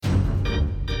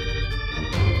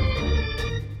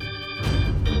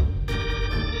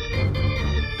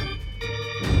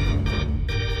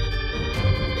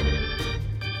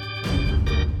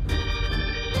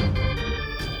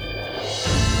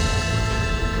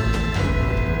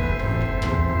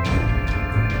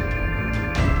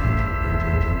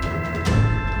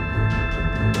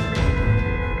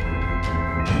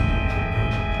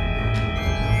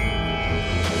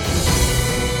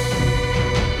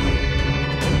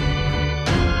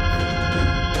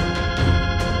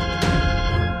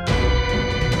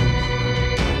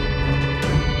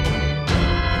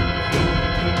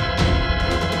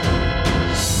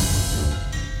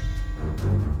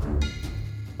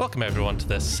welcome everyone to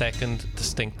this second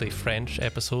distinctly French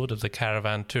episode of the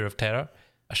Caravan Tour of Terror,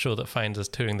 a show that finds us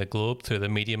touring the globe through the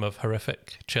medium of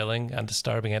horrific, chilling and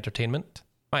disturbing entertainment.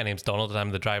 My name's Donald and I'm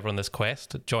the driver on this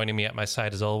quest. Joining me at my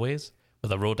side as always,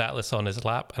 with a road atlas on his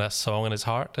lap and a song in his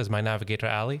heart, is my navigator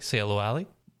Ali. Say hello, Ali.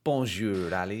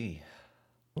 Bonjour, Ali.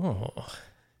 Oh,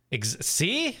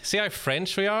 see how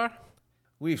French we are?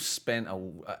 We've spent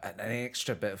an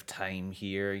extra bit of time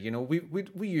here. You know,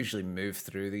 we usually move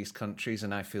through these countries,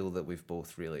 and I feel that we've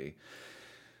both really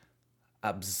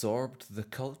absorbed the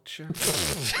culture.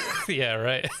 Yeah,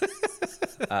 right.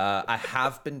 I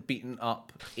have been beaten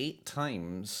up 8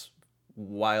 times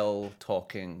while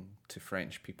talking to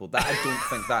French people. That I don't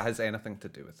think that has anything to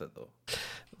do with it, though.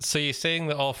 So you're saying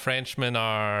that all Frenchmen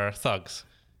are thugs?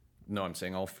 No, I'm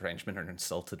saying all Frenchmen are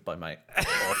insulted by my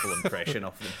awful impression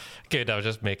of them. Good, I was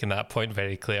just making that point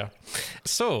very clear.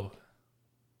 So,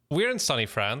 we're in sunny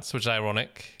France, which is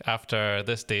ironic. After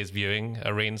this day's viewing,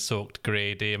 a rain-soaked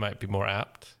grey day might be more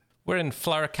apt. We're in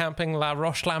flower camping La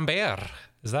Roche-Lambert.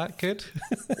 Is that good?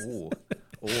 Oh,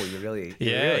 you really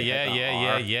Yeah.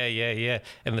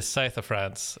 In the south of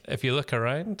France. If you look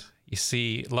around, you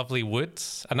see lovely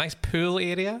woods, a nice pool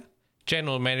area,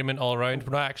 general merriment all around.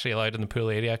 We're not actually allowed in the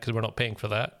pool area because we're not paying for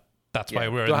that. That's why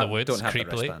we're in the woods,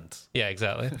 creepily. Yeah,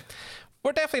 exactly.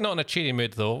 We're definitely not in a cheery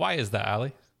mood, though. Why is that,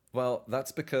 Ali? Well,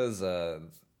 that's because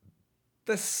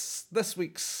this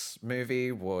week's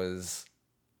movie was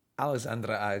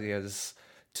Alexandre Aja's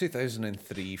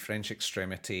 2003 French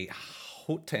extremity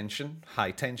Haute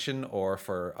high tension, or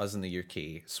for us in the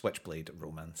UK, Switchblade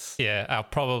Romance. Yeah, I'll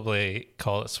probably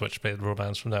call it Switchblade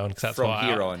Romance from now on, because that's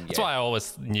that's what I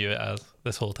always knew it as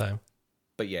this whole time.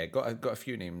 But yeah, got a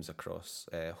few names across.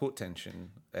 Haute tension,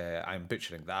 I'm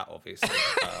butchering that, obviously.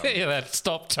 Yeah,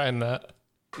 stop trying that.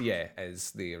 Yeah,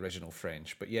 is the original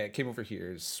French. But yeah, it came over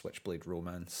here as Switchblade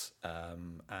Romance.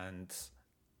 And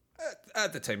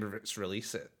at the time of its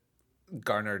release, it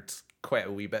garnered quite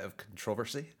a wee bit of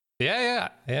controversy. Yeah.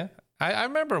 I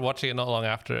remember watching it not long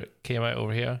after it came out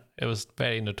over here. It was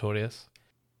very notorious.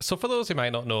 So for those who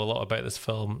might not know a lot about this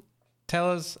film, tell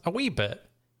us a wee bit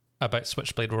about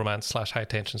Switchblade Romance / high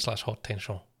tension / hot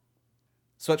tension.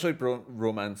 Switchblade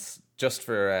Romance, just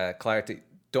for clarity,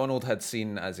 Donald had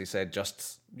seen, as he said,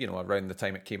 just around the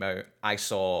time it came out. I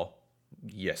saw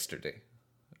yesterday.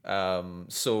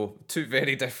 So 2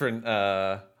 very different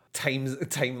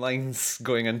timelines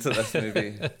going into this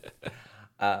movie.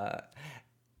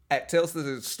 It tells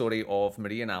the story of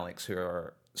Marie and Alex, who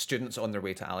are students on their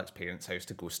way to Alex's parents' house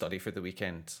to go study for the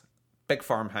weekend. Big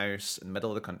farmhouse in the middle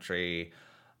of the country.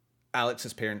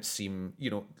 Alex's parents seem,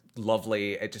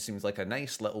 lovely. It just seems like a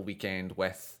nice little weekend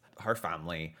with her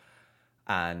family.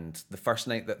 And the first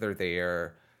night that they're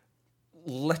there,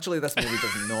 literally this movie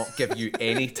does not give you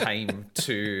any time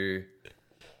to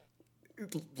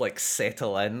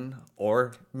settle in,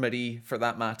 or Marie for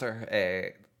that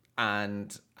matter.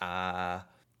 And a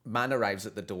man arrives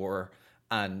at the door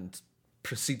and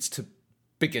proceeds to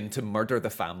begin to murder the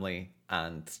family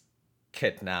and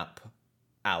kidnap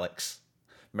Alex.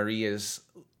 Marie is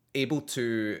able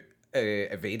to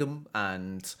evade him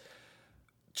and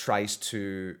tries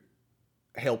to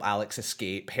help Alex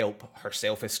escape, help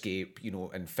herself escape,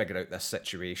 and figure out this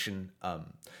situation.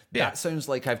 That sounds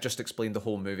like I've just explained the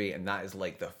whole movie, and that is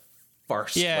like the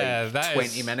first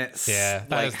 20 minutes,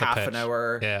 half an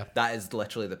hour. Yeah, that is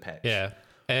literally the pitch. Yeah,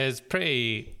 it's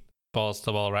pretty balls to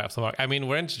the wall right off the mark. I mean,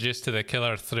 we're introduced to the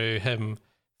killer through him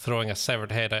throwing a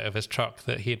severed head out of his truck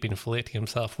that he had been filleting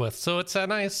himself with. So it's a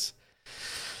nice,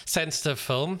 sensitive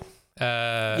film.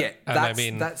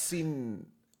 That scene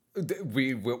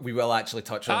we will actually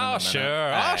touch on. Oh, in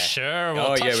a minute. Sure.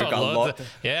 We'll touch we've got a lot.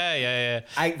 Yeah.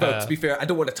 To be fair, I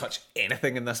don't want to touch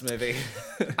anything in this movie.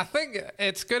 I think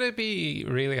it's going to be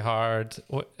really hard.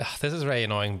 This is very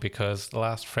annoying because the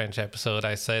last French episode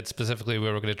I said specifically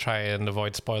we were going to try and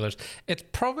avoid spoilers. It's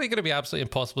probably going to be absolutely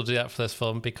impossible to do that for this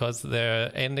film because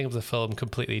the ending of the film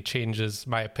completely changes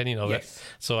my opinion of it.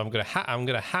 So I'm going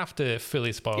to have to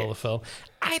fully spoil the film.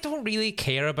 I don't really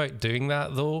care about doing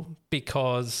that though,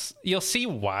 because you'll see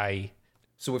why.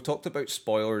 So we've talked about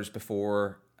spoilers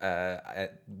before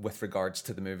with regards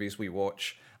to the movies we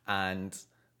watch, and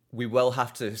we will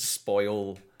have to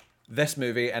spoil this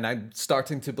movie, and I'm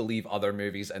starting to believe other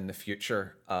movies in the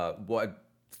future. What I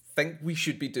think we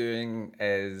should be doing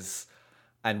is,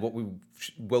 and what we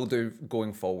will do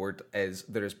going forward, is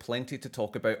there is plenty to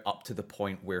talk about up to the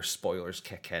point where spoilers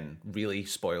kick in, really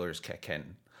spoilers kick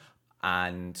in.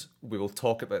 And we will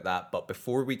talk about that. But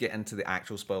before we get into the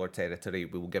actual spoiler territory,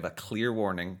 we will give a clear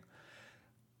warning.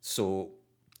 So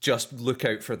just look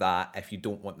out for that if you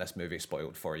don't want this movie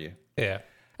spoiled for you. Yeah.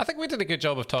 I think we did a good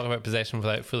job of talking about possession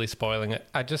without fully spoiling it.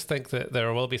 I just think that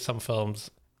there will be some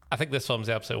films, I think this film's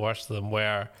the absolute worst of them,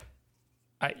 where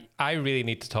I really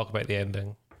need to talk about the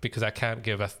ending because I can't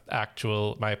give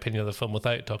my opinion of the film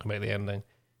without talking about the ending.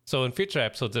 So in future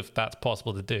episodes, if that's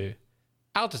possible to do,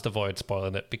 I'll just avoid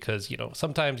spoiling it because,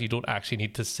 sometimes you don't actually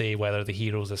need to say whether the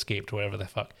heroes escaped or whatever the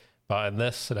fuck. But in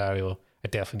this scenario, I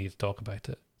definitely need to talk about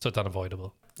it. So it's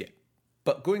unavoidable. Yeah.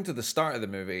 But going to the start of the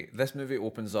movie, this movie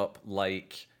opens up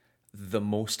like the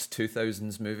most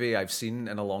 2000s movie I've seen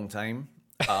in a long time.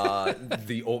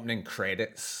 The opening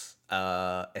credits,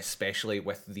 especially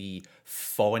with the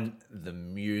font, the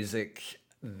music,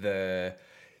 the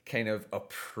kind of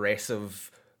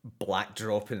oppressive black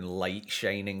drop and light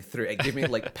shining through. It gave me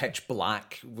like Pitch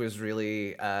Black was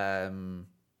really...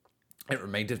 it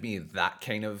reminded me of that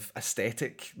kind of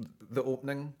aesthetic, the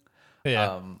opening.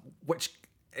 Yeah. Which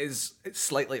it's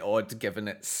slightly odd given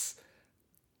it's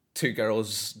two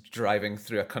girls driving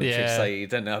through a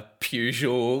countryside in a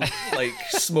Peugeot, like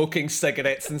smoking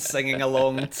cigarettes and singing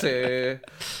along to...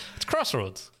 It's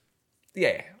Crossroads.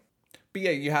 Yeah. But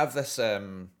yeah, you have this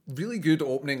really good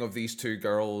opening of these two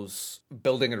girls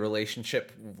building a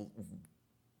relationship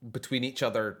between each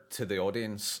other to the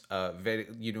audience.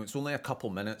 It's only a couple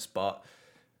minutes, but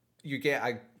you get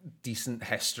a decent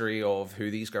history of who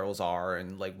these girls are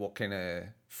and like what kind of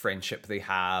friendship they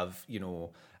have.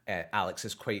 Alex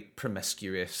is quite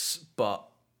promiscuous, but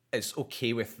is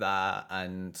okay with that,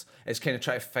 and is kind of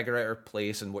trying to figure out her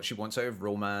place and what she wants out of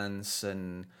romance.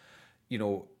 And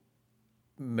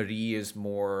Marie is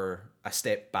more a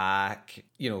step back,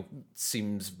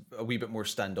 seems a wee bit more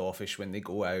standoffish when they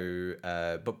go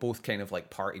out, but both kind of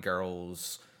like party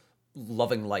girls,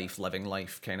 living life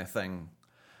kind of thing.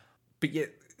 But yet,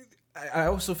 I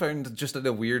also found just in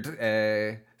a weird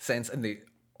sense in the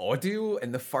audio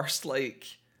in the first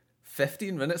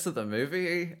 15 minutes of the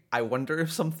movie, I wonder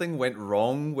if something went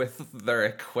wrong with their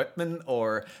equipment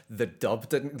or the dub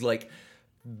didn't...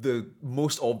 the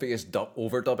most obvious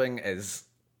overdubbing is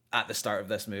at the start of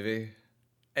this movie.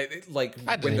 When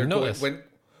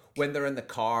they're in the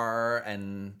car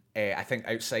and I think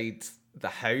outside the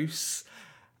house,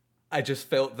 I just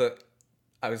felt that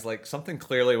I was like, something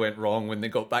clearly went wrong when they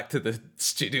got back to the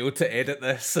studio to edit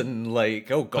this, and oh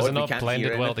god, was it we not can't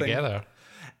blended hear well anything. together?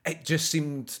 It just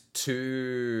seemed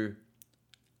too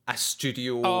a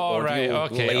studio audio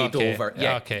laid over.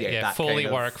 Yeah, Foley kind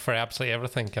of work for absolutely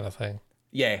everything kind of thing.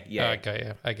 Yeah.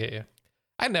 I get you.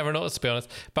 I never noticed, to be honest.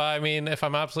 But I mean, if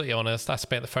I'm absolutely honest, I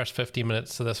spent the first 15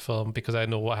 minutes of this film because I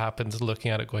know what happens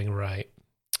looking at it going, right,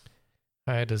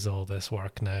 how does all this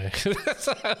work now?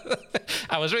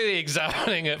 I was really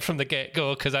examining it from the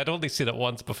get-go because I'd only seen it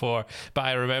once before, but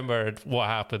I remembered what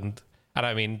happened. And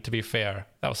I mean, to be fair,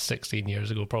 that was 16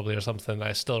 years ago probably or something.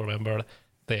 I still remember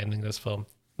the ending of this film.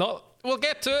 We'll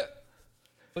get to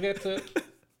it.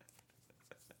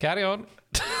 Carry on.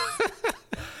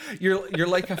 You're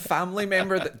like a family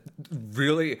member that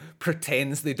really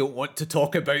pretends they don't want to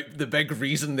talk about the big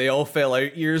reason they all fell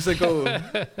out years ago.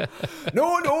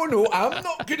 No, I'm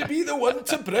not going to be the one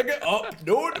to bring it up.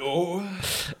 No.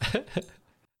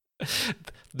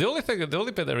 The only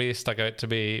bit that really stuck out to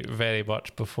me very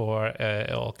much before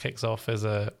it all kicks off is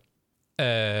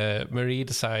Marie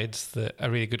decides that a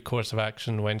really good course of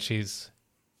action when she's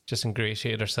just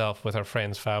ingratiated herself with her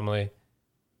friend's family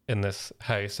in this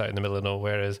house out in the middle of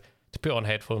nowhere is to put on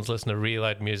headphones, listen to really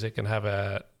loud music, and have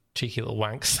a cheeky little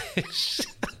wank session.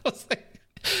 I was like,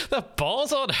 the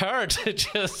balls on her to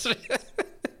just...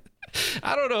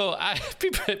 I don't know, I'd be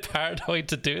a bit paranoid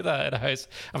to do that in a house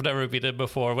I've never been in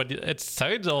before when it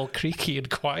sounds all creaky and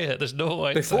quiet. There's no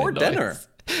outside before noise. Dinner.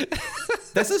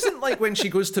 This isn't like when she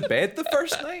goes to bed the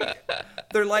first night.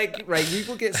 They're like, right, you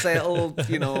go get settled,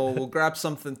 we'll grab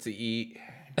something to eat.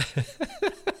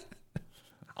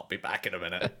 I'll be back in a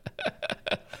minute.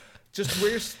 Just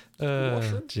where's the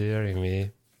washroom?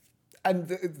 Jeremy.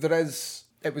 And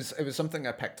it was something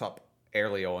I picked up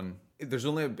early on. There's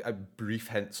only a brief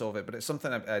hints of it, but it's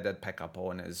something I did pick up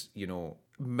on is,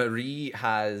 Marie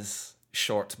has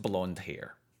short blonde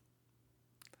hair.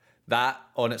 That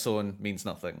on its own means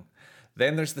nothing.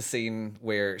 Then there's the scene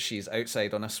where she's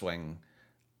outside on a swing,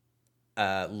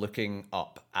 looking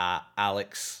up at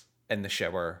Alex in the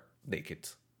shower naked.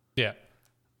 Yeah.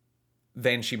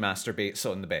 Then she masturbates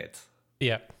on the bed.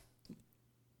 Yeah.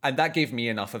 And that gave me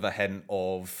enough of a hint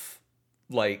of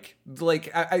I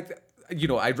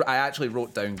actually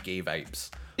wrote down gay vibes.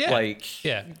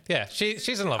 Yeah. Yeah.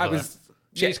 She's in love with her.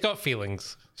 She's got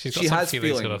feelings. She has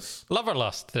feelings. Love or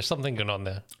lust. There's something going on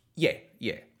there. Yeah.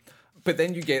 But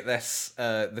then you get this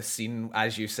the scene,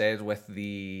 as you said, with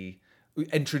the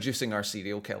introducing our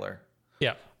serial killer,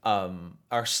 Yeah.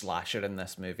 Our slasher in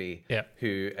this movie, Yeah.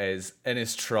 who is in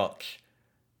his truck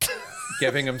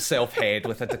giving himself head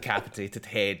with a decapitated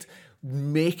head,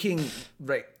 making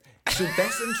right. So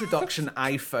this introduction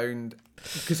I found,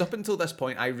 because up until this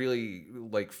point I really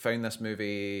found this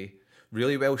movie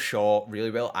really well shot,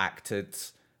 really well acted,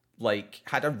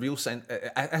 had a real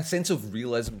a sense of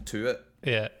realism to it.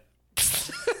 Yeah.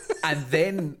 And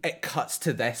then it cuts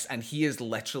to this, and he is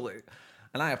literally,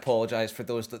 and I apologize for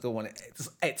those that don't want it.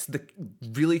 It's the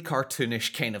really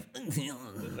cartoonish kind of.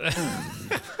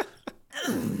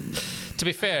 To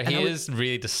be fair, he is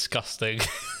really disgusting.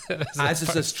 As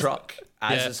is his truck.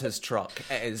 As is his truck.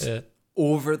 It is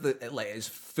over the. It is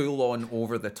full on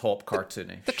over the top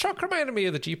cartoonish. The truck reminded me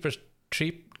of the Jeepers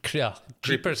Creepers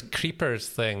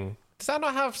thing. Does that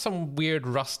not have some weird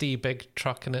rusty big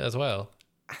truck in it as well?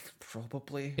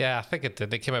 Probably. Yeah, I think it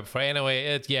did. It came out before. Anyway,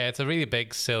 it's a really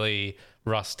big, silly,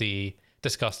 rusty,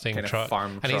 disgusting kind truck. Of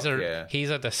farm and truck, he's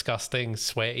a disgusting,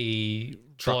 sweaty,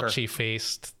 blotchy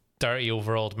faced, dirty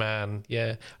overalled man.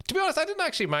 Yeah. To be honest, I didn't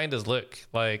actually mind his look.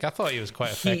 I thought he was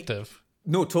quite effective.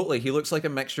 No, totally. He looks like a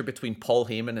mixture between Paul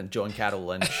Heyman and John Carroll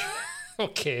Lynch.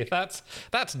 Okay, that's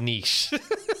niche.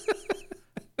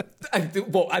 I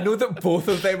know that both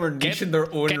of them are niche in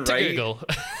their own get to right. Google.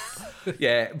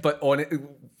 Yeah, but on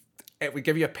it would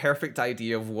give you a perfect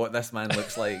idea of what this man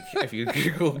looks like if you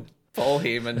Google Paul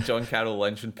Heyman, John Carroll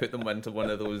Lynch, and put them into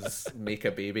one of those Make a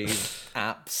Baby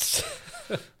apps.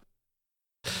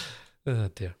 Oh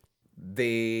dear.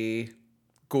 They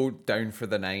go down for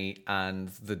the night, and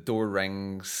the door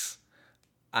rings,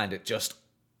 and it just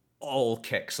all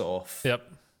kicks off.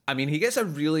 Yep. I mean, he gets a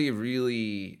really,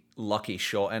 really lucky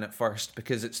shot in at first,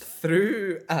 because it's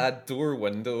through a door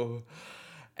window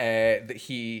that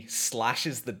he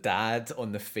slashes the dad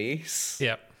on the face.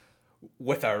 Yep.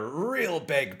 With a real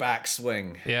big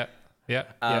backswing. Yeah. Yeah.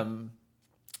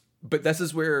 But this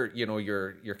is where,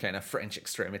 your kind of French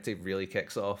extremity really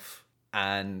kicks off.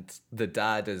 And the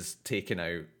dad is taken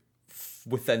out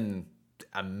within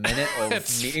a minute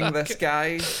of meeting this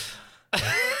guy.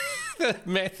 The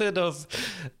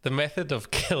method of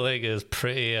killing is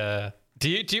pretty. Do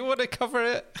you want to cover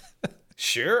it?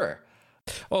 Sure.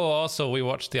 Oh, also we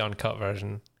watched the uncut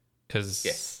version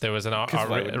because there was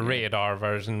a rated R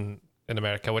version in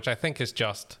America, which I think is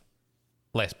just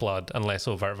less blood and less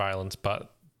overt violence,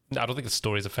 but I don't think the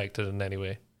story's affected in any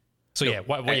way. So no,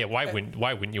 why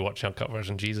wouldn't you watch the uncut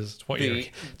version? Jesus,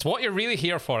 it's what you're really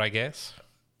here for, I guess.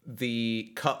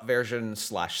 The cut version /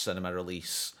 cinema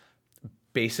release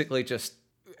basically just,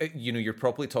 you're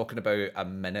probably talking about a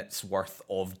minute's worth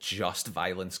of just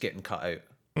violence getting cut out.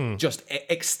 Just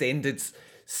extended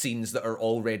scenes that are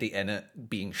already in it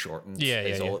being shortened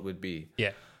is all it would be.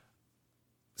 Yeah.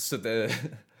 So the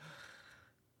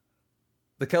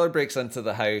killer breaks into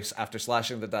the house after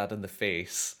slashing the dad in the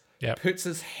face, puts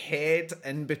his head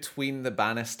in between the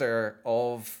banister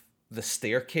of the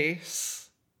staircase,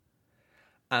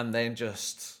 and then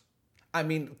just... I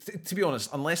mean, to be honest,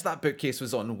 unless that bookcase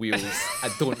was on wheels,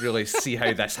 I don't really see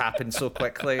how this happened so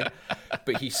quickly.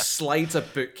 But he slides a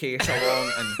bookcase along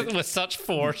and with such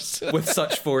force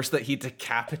that he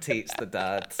decapitates the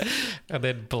dad. And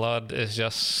then blood is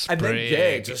just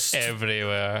spraying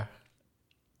everywhere.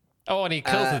 Oh, and he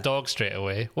kills the dog straight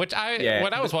away. Which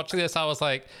when I was watching this, I was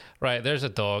like, right, there's a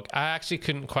dog. I actually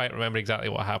couldn't quite remember exactly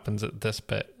what happens at this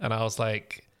bit, and I was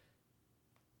like,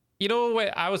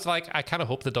 I was like, I kind of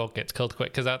hope the dog gets killed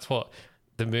quick, because that's what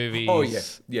the movie's... Oh,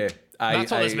 yeah.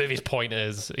 That's what this movie's point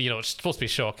is. It's supposed to be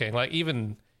shocking.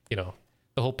 Even, the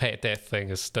whole pet death thing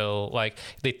is still,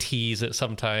 they tease it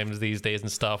sometimes these days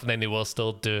and stuff, and then they will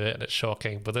still do it, and it's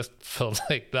shocking. But this film's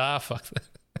like, fuck that.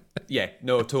 Yeah,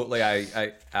 no, totally.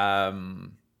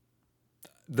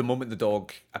 The moment the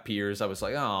dog appears, I was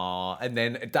like, "Aw," and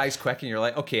then it dies quick, and you're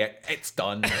like, "Okay, it's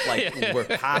done. We're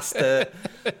past it.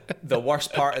 The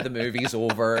worst part of the movie's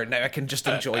over. Now I can just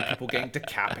enjoy people getting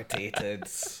decapitated."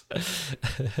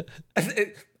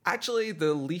 Actually,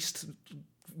 the least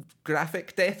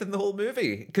graphic death in the whole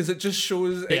movie, because it just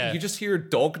shows you just hear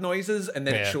dog noises, and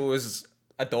then it shows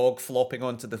a dog flopping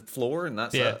onto the floor, and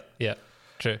that's it. Yeah,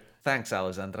 true. Thanks,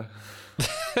 Alexandra.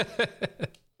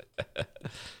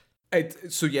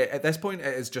 So at this point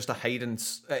it is just a hide and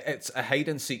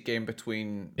seek game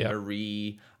between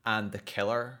Marie and the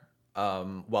killer,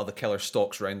 while the killer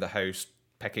stalks around the house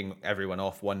picking everyone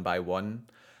off one by one,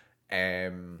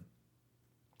 and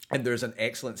there's an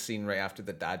excellent scene right after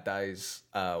the dad dies,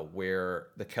 where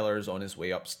the killer is on his way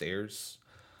upstairs,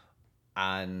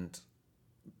 and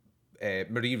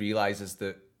Marie realizes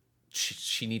that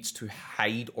she needs to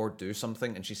hide or do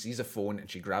something, and she sees a phone, and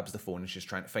she grabs the phone, and she's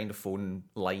trying to find a phone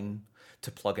line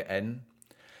to plug it in.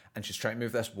 And she's trying to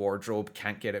move this wardrobe,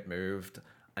 can't get it moved.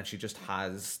 And she just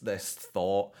has this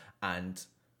thought and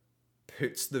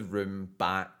puts the room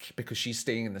back because she's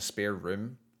staying in the spare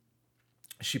room.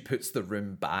 She puts the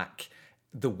room back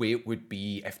the way it would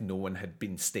be if no one had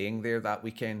been staying there that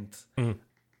weekend.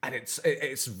 And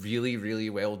it's really, really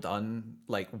well done.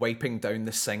 Like wiping down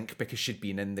the sink because she'd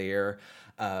been in there.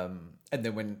 And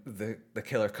then when the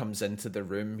killer comes into the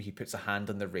room, he puts a hand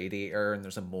on the radiator, and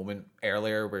there's a moment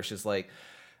earlier where she's like,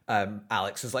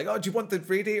 Alex is like, oh, do you want the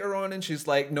radiator on? And she's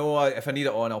like, no, if I need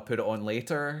it on, I'll put it on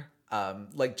later.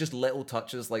 Like just little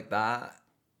touches like that.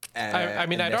 I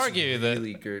mean, I'd argue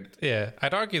really that good. Yeah,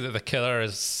 I'd argue that the killer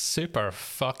is super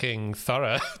fucking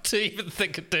thorough to even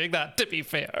think of doing that. To be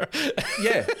fair,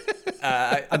 yeah,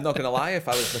 I'm not gonna lie. If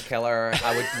I was the killer,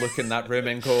 I would look in that room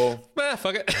and go,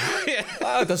 fuck it. Yeah.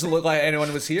 Oh, it doesn't look like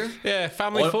anyone was here. Yeah,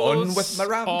 family on photos, with my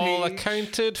rampage. all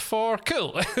accounted for.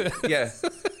 Cool. Yeah.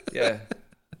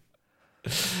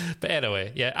 But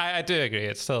anyway, yeah, I do agree.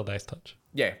 It's still a nice touch.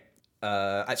 Yeah.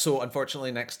 So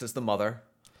unfortunately, next is the mother.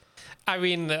 I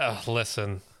mean,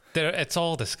 listen, it's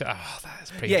all disgusting. Oh, that is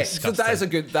pretty disgusting. So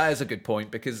that is a good point,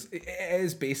 because it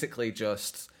is basically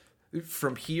just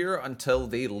from here until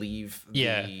they leave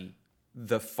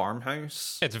the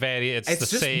farmhouse. It's the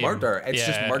just same murder. It's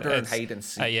just murder and hide and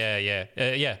seek. Yeah.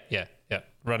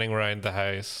 Running around the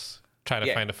house, trying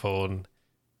to find a phone.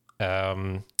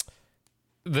 The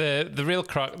real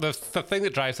the thing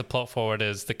that drives the plot forward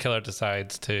is the killer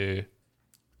decides to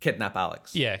kidnap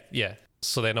Alex. Yeah.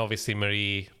 So then obviously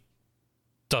Marie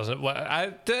doesn't.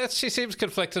 She seems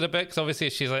conflicted a bit, because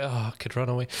obviously she's like, oh, I could run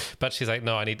away, but she's like,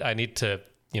 no, I need to,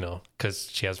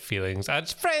 because she has feelings, and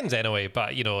it's friends anyway.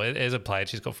 But it is implied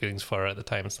she's got feelings for her at the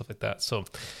time and stuff like that. So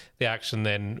the action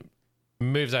then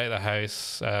moves out of the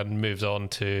house and moves on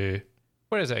to,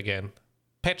 where is it again?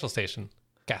 Petrol station,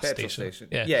 gas station.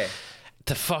 Yeah.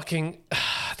 The fucking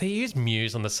they use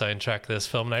Muse on the soundtrack of this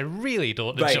film, and I really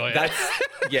don't enjoy it.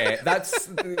 That's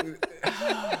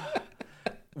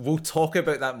we'll talk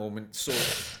about that moment. So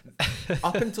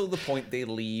up until the point they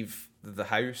leave the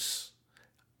house,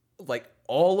 there's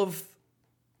a lot of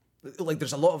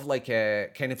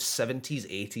kind of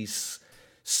 70s 80s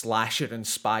slasher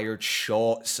inspired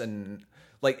shots, and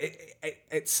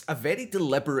it's a very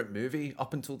deliberate movie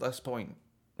up until this point.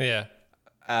 Yeah.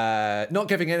 Not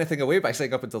giving anything away by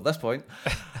saying up until this point.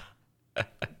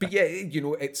 But yeah,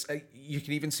 it's you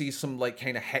can even see some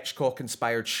kind of Hitchcock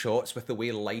inspired shots with the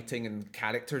way lighting and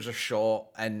characters are shot,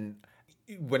 and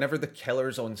whenever the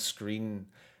killer's on screen,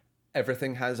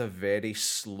 everything has a very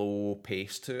slow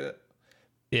pace to it.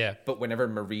 Yeah. But whenever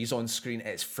Marie's on screen,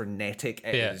 it's frenetic.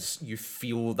 You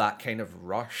feel that kind of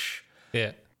rush.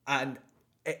 Yeah. And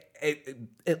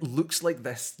it looks like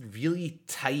this really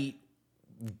tight,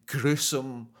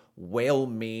 gruesome,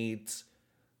 well-made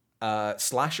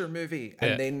slasher movie,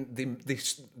 and then they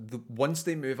once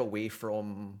they move away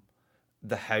from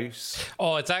the house,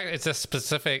 it's a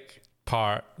specific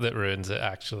part that ruins it.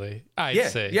 Actually, I'd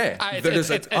say,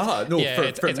 it's me,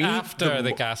 after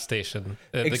the gas station.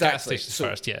 The gas station's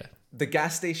first. Yeah. The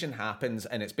gas station happens,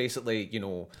 and it's basically,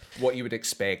 what you would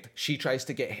expect. She tries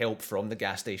to get help from the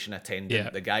gas station attendant. Yeah.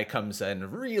 The guy comes in,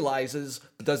 realizes,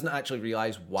 but doesn't actually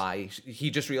realize why. He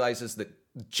just realizes that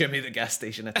Jimmy, the gas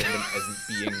station attendant, isn't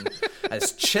being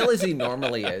as chill as he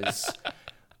normally is.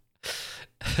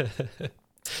 To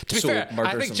be fair,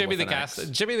 I think Jimmy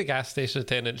the gas station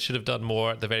attendant should have done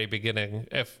more at the very beginning.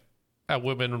 If I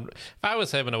was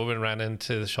him and a woman ran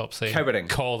into the shop saying,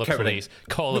 call the police,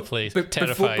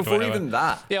 terrified. Before even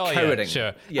that, cowering.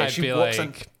 Sure. Yeah, I'd be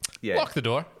lock the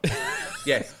door.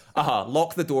 Yeah.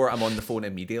 Lock the door. I'm on the phone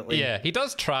immediately. Yeah, he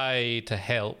does try to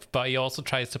help, but he also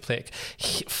tries to play.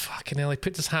 He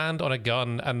puts his hand on a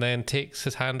gun and then takes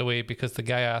his hand away because the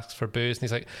guy asks for booze, and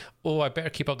he's like, "Oh, I better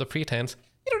keep up the pretense."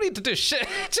 You don't need to do shit.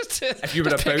 If you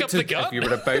were about to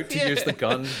use the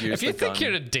gun, if you think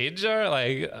you're in danger,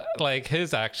 like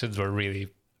his actions were really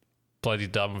bloody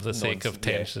dumb for the sake of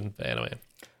tension. Yeah. But anyway,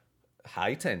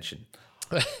 high tension.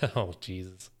 Oh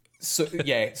Jesus. So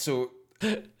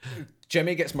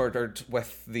Jimmy gets murdered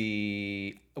with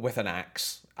an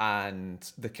axe,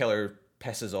 and the killer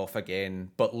pisses off again,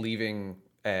 but leaving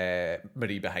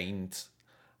Marie behind.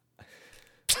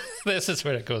 This is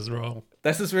where it goes wrong.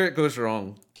 She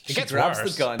grabs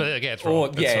the gun. But it gets wrong.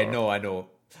 Oh, yeah, no, I know.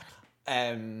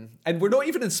 And we're not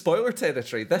even in spoiler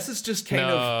territory. This is just kind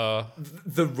of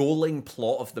the rolling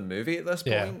plot of the movie at this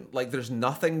point. Yeah. There's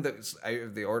nothing that's out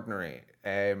of the ordinary.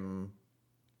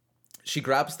 She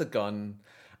grabs the gun,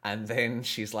 and then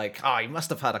she's like, he must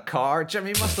have had a car.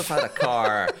 Jimmy must have had a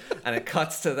car. And it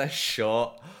cuts to this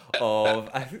shot of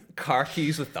car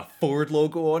keys with the Ford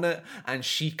logo on it, and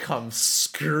she comes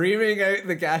screaming out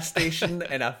the gas station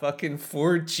in a fucking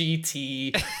Ford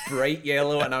GT, bright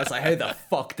yellow, and I was like, how the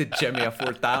fuck did Jimmy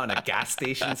afford that on a gas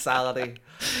station salary?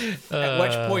 At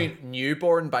which point,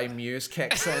 Newborn by Muse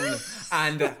kicks in,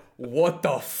 and what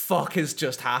the fuck has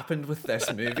just happened with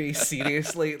this movie?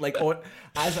 Seriously? Like,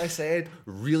 as I said,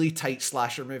 really tight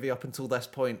slasher movie up until this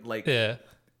point. Like,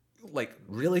 like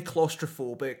really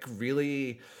claustrophobic,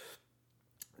 really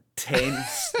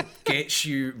tense, gets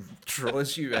you,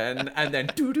 draws you in, and then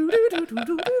then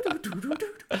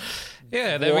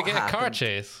we get a car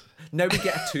chase. Now we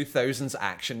get a 2000s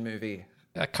action movie.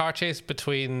 A car chase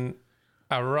between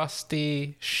a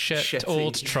rusty, shit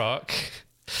old truck.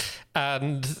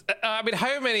 And I mean,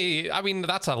 how many? I mean,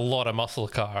 that's a lot of muscle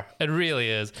car. It really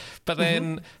is. But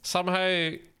then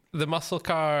somehow the muscle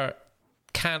car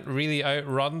can't really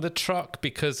outrun the truck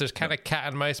because there's kind of cat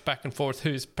and mouse back and forth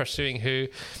who's pursuing who,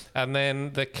 and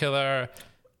then the killer.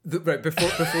 Right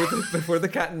before the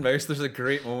cat and mouse, there's a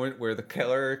great moment where the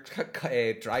killer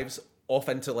drives off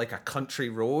into like a country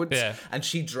road, and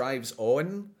she drives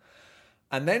on.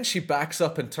 And then she backs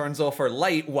up and turns off her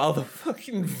light while the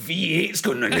fucking V8's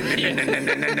going.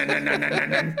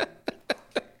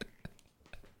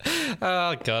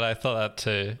 Oh god, I thought that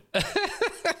too.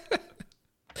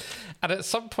 And at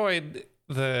some point,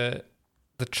 the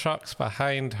truck's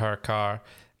behind her car,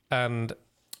 and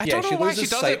I don't know why she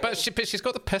does it, but she's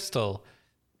got the pistol.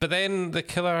 But then the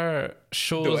killer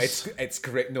shows. No, it's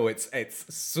great. No, it's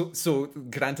so.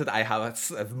 Granted, I have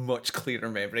a much clearer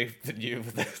memory than you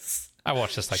with this. I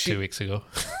watched this 2 weeks ago.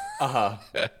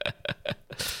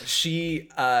 She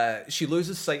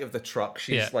loses sight of the truck.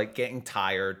 She's like getting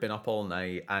tired, been up all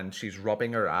night, and she's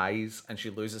rubbing her eyes, and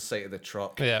she loses sight of the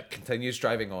truck. Continues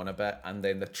driving on a bit, and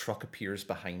then the truck appears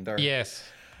behind her. Yes.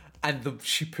 And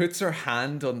she puts her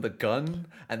hand on the gun,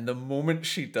 and the moment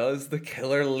she does, the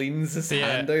killer leans his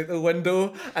hand out the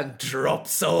window and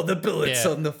drops all the bullets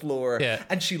on the floor.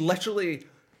 And she literally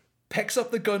picks up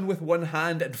the gun with one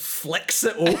hand and flicks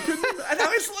it open. And I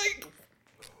was like,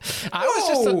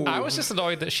 I was just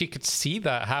annoyed that she could see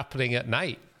that happening at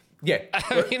night. Yeah,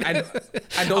 I mean, and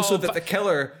also that the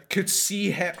killer could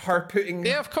see her putting.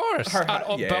 Yeah, of course. But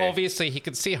obviously, he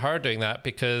could see her doing that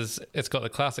because it's got the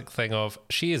classic thing of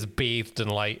she is bathed in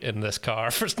light in this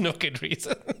car for no good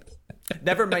reason.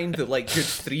 Never mind the like good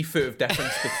 3 foot of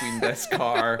difference between this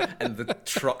car and the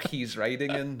truck he's riding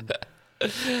in.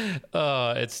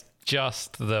 Oh, it's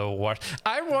just the worst.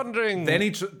 I'm wondering. Then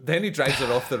he drives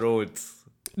her off the road.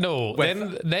 No,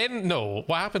 then no.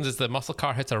 What happens is the muscle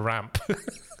car hits a ramp.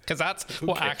 Because that's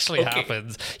what actually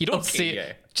happens. You don't see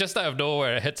it just out of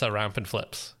nowhere. It hits a ramp and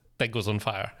flips, then goes on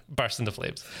fire, bursts into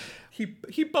flames.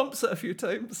 He bumps it a few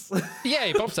times. Yeah,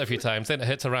 he bumps it a few times, then it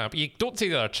hits a ramp. You don't see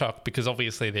the other truck because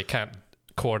obviously they can't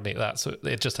coordinate that, so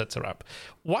it just hits a ramp.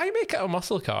 Why make it a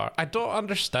muscle car? I don't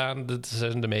understand the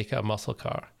decision to make it a muscle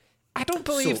car. I don't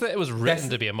believe that it was written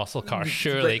to be a muscle car,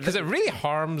 surely, because it really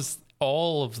harms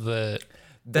all of the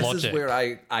logic. Is where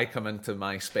I come into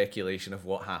my speculation of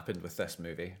what happened with this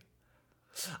movie.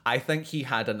 I think he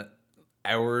had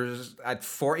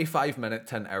 45 minute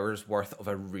to an hour's worth of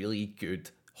a really good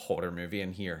horror movie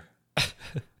in here.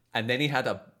 And then he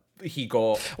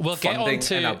got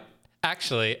funding.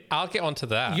 Actually, I'll get onto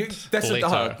that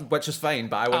later. Which is fine,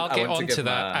 but I'll get onto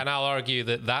that, and I'll argue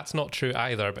that that's not true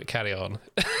either, but carry on.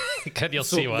 You'll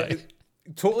see why.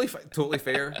 Totally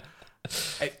fair.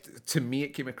 To me, it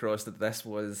came across that this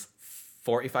was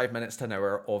 45 minutes to an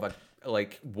hour of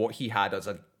what he had as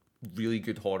a really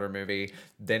good horror movie.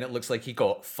 Then it looks like he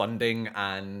got funding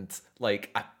and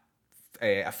like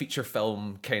a feature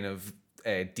film kind of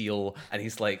deal, and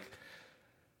he's like,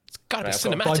 it's gotta be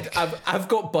cinematic. I've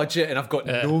got budget and I've got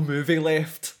no movie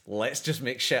left. Let's just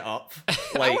make shit up.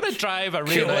 I want to drive a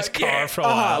really nice car for a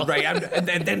while. Right, and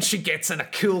then she gets in a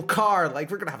cool car. Like,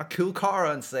 we're gonna have a cool car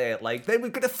on set. Like, then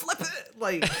we're gonna flip it.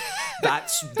 Like,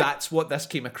 that's what this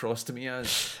came across to me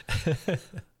as.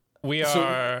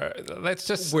 We're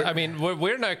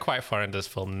now quite far into this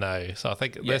film now, so I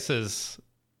think this is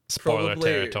spoiler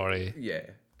territory. Yeah.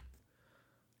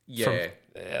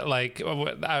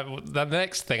 The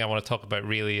next thing I want to talk about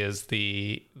really is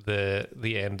the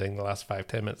ending, the last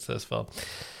 5-10 minutes of this film.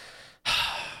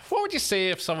 What would you say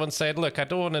if someone said, look, I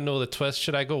don't want to know the twist,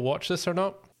 should I go watch this or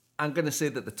not? I'm going to say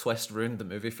that the twist ruined the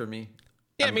movie for me.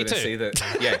 Yeah, me too.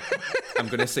 I'm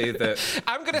going to say that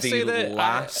the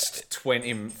last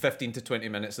 15 to 20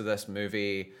 minutes of this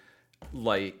movie,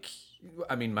 my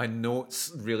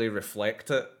notes really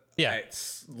reflect it. Yeah,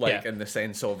 it's in the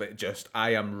sense of it just,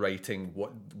 I am writing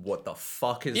what the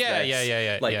fuck is this?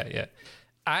 Yeah.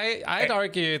 I'd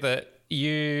argue that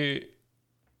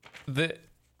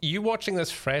you watching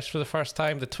this fresh for the first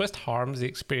time, the twist harms the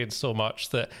experience so much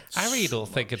that I really don't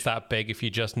think it's that big if you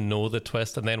just know the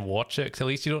twist and then watch it, because at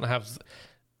least you don't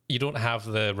have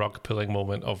the rug pulling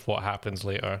moment of what happens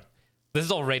later. This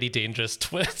is already dangerous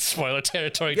twist spoiler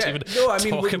territory to even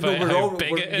talk about how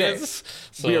big it is.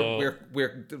 So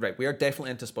we're right. We are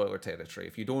definitely into spoiler territory.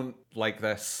 If you don't like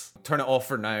this, turn it off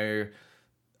for now.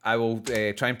 I will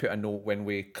try and put a note when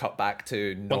we cut back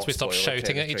to not once we stop shouting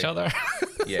territory. at each other.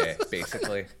 Yeah,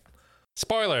 basically.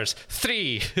 Spoilers.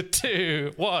 3,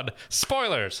 2, 1.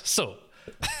 Spoilers. So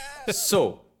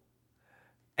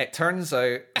it turns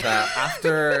out that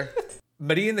after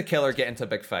Marie and the killer get into a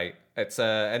big fight, it's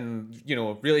and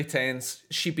really tense.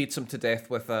 She beats him to death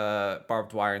with a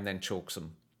barbed wire and then chokes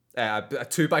him. A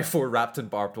 2x4 wrapped in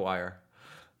barbed wire.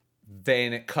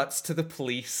 Then it cuts to the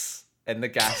police in the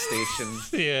gas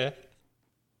station. Yeah.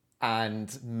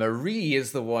 And Marie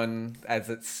is the one, as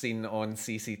it's seen on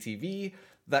CCTV,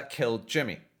 that killed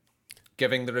Jimmy,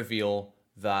 giving the reveal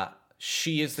that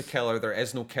she is the killer. There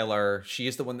is no killer. She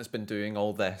is the one that's been doing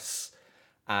all this,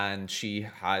 and she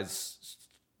has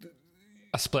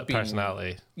a split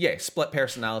personality. Yeah, split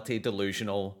personality,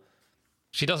 delusional.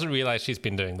 She doesn't realize she's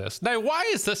been doing this. Now,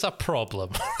 why is this a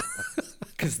problem?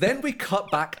 Because then we cut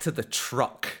back to the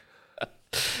truck.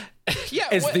 Yeah,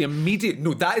 that is the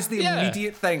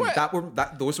immediate thing.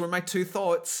 Those were my two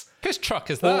thoughts. Whose truck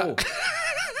is that?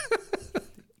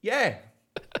 Yeah.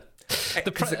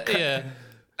 Yeah.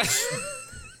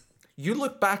 You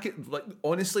look back at,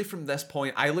 honestly, from this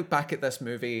point, I look back at this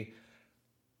movie.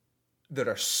 There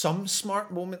are some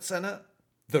smart moments in it.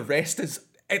 The rest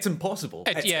it's impossible.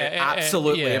 It's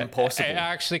absolutely impossible. It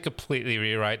actually completely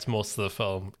rewrites most of the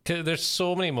film. There's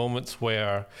so many moments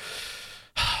where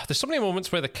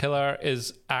the killer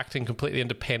is acting completely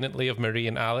independently of Marie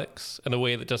and Alex in a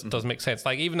way that just doesn't make sense.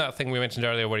 Like even that thing we mentioned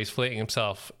earlier where he's flaying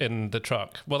himself in the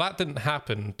truck. Well, that didn't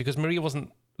happen because Marie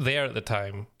wasn't there at the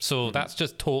time. So that's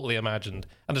just totally imagined.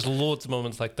 And there's loads of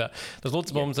moments like that. There's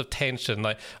loads of moments of tension,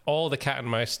 like all the cat and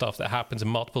mouse stuff that happens in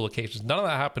multiple locations. None of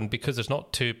that happened because there's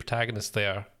not two protagonists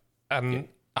there. And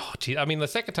the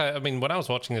second time, when I was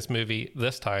watching this movie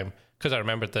this time, because I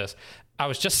remembered this, I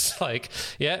was just like,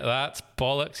 yeah, that's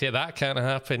bollocks. Yeah, that can't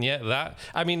happen. Yeah, that.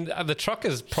 The truck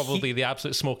is probably the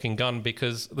absolute smoking gun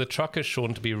because the truck is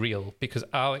shown to be real because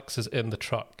Alex is in the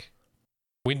truck.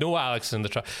 We know Alex is in the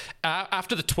truck.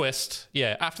 After the twist,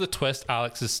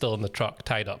 Alex is still in the truck,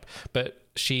 tied up. But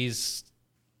she's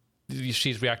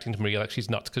reacting to Marie like she's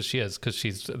nuts because she's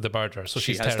the murderer. So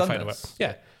she's terrified of it.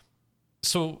 Yeah.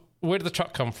 So where did the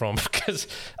truck come from? Because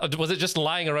was it just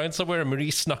lying around somewhere and Marie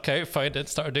snuck out, found it, and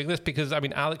started doing this? Because,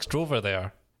 Alex drove her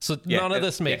there. So none of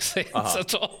this makes sense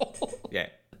at all. Yeah.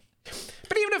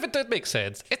 But even if it did make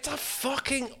sense, it's a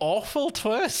fucking awful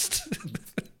twist.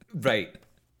 Right.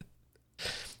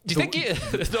 Do you think you...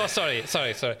 No, sorry.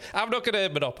 I'm not going to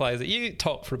monopolize it. You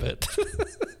talk for a bit.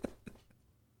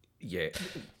 Yeah.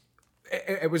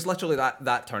 It was literally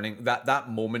that turning, that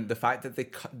moment, the fact that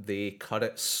they cut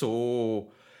it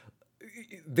so...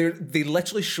 They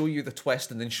literally show you the twist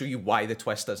and then show you why the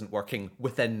twist isn't working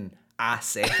within a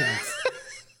second.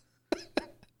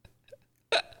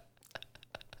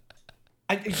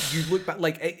 And you look back,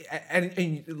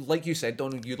 and like you said,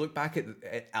 Donald, you look back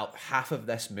at half of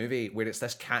this movie where it's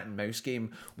this cat and mouse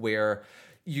game where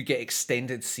you get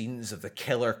extended scenes of the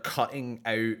killer cutting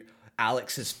out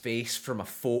Alex's face from a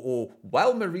photo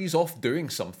while Marie's off doing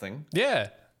something. Yeah,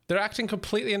 they're acting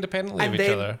completely independently of each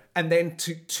other. And then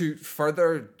to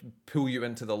further pull you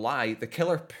into the lie, the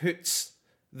killer puts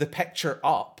the picture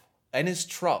up in his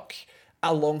truck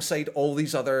alongside all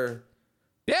these other...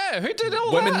 Yeah, who did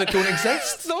all women that? that don't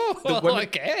exist. No, well, I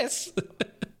guess.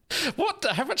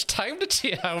 How much time did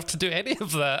she have to do any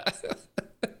of that?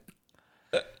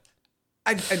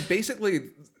 and basically,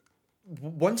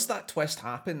 once that twist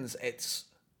happens, it's...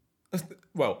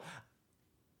 Well,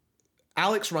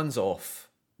 Alex runs off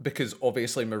because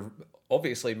obviously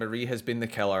Marie has been the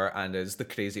killer and is the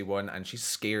crazy one, and she's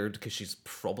scared because she's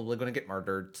probably going to get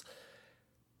murdered.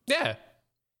 Yeah.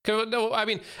 No,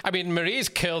 Marie's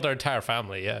killed her entire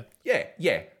family. Yeah.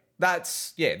 Yeah. That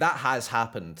has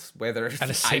happened. Whether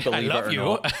I believe it or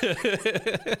not.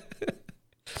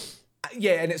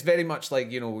 Yeah, and it's very much like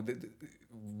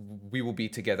we will be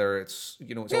together. It's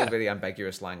all very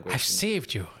ambiguous language. I've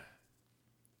saved you.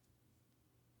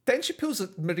 Then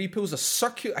Marie pulls a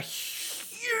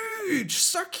huge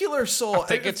circular saw. I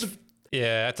think it's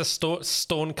a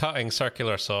stone cutting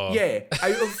circular saw. Yeah,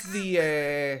 out of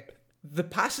the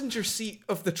passenger seat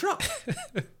of the truck.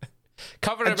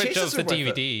 Cover And image of chases the are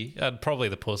worth DVD and probably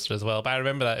the poster as well. But I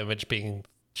remember that image being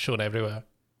shown everywhere.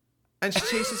 And she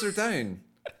chases her down.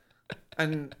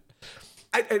 And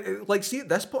I like, see, at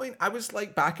this point, I was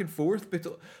like back and forth, but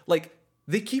like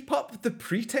they keep up the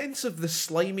pretense of the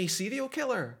slimy serial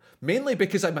killer, mainly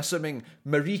because I'm assuming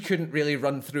Marie couldn't really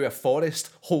run through a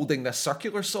forest holding the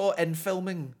circular saw in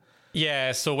filming.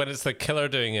 Yeah, so when it's the killer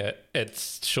doing it,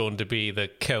 it's shown to be the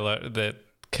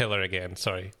killer again.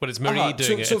 Sorry, when it's Marie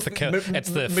doing it, it's the killer. It's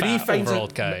the Marie fat finds overall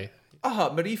guy.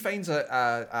 Marie finds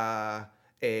a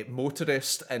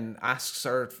motorist and asks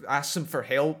him for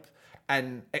help,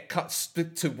 and it cuts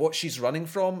to what she's running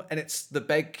from, and it's the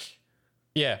big,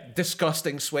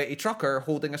 disgusting, sweaty trucker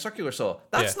holding a circular saw.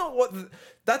 That's not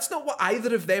what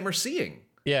either of them are seeing.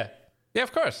 Yeah,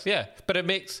 of course, yeah, but it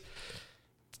makes.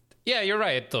 Yeah, you're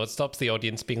right. Though it stops the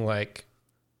audience being like,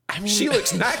 I mean, she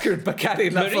looks knackered by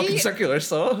carrying that fucking circular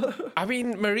saw. I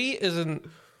mean, Marie isn't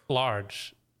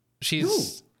large.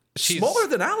 She's smaller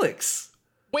than Alex.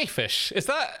 Wayfish, is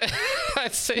that?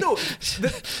 I'd say no.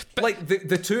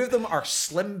 The two of them are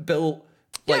slim built,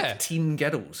 teen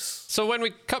girls. So when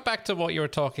we cut back to what you were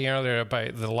talking earlier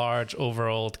about the large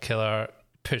overalled killer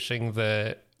pushing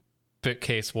the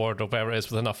bookcase wardrobe, whatever it is,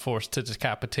 with enough force to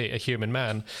decapitate a human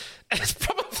man, it's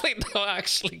probably not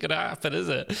actually going to happen, is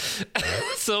it?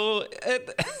 So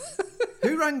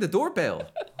who rang the doorbell?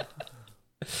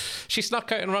 She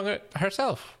snuck out and rung it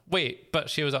herself. Wait, but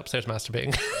she was upstairs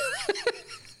masturbating.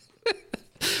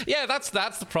 Yeah, that's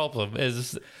the problem.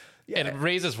 It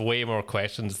raises way more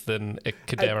questions than it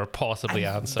could ever possibly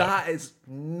answer. That is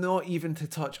not even to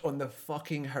touch on the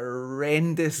fucking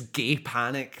horrendous gay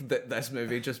panic that this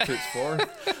movie just puts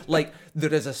forth. Like,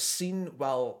 there is a scene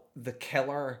while the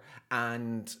killer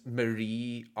and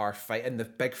Marie are fighting, the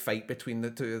big fight between the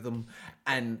two of them,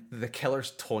 and the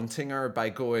killer's taunting her by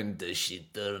going, "Does she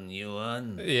turn you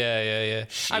on?" Yeah.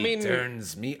 She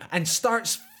turns me, and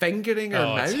starts fingering her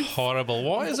mouth. It's horrible.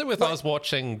 What is it with us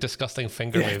watching disgusting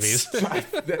finger movies?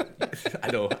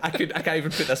 I know. I can't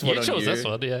even put this one on you. You chose this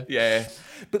one, yeah. Yeah.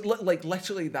 But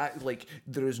literally that,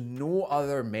 there is no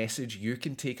other message you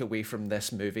can take away from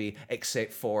this movie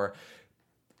except for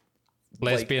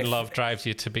lesbian love drives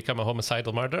you to become a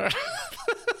homicidal murderer.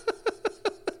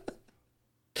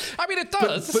 I mean, it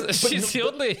does. But she's the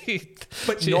only.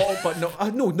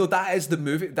 No. That is the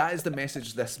movie. That is the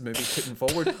message this movie's putting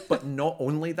forward. But not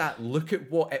only that, look at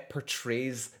what it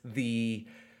portrays the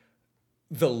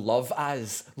love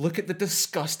as. Look at the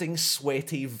disgusting,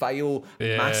 sweaty, vile,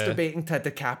 masturbating to a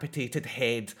decapitated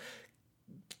head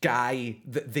guy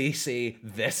that they say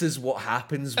this is what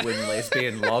happens when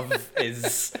lesbian love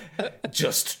is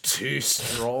just too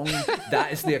strong.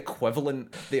 That is the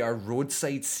equivalent. They are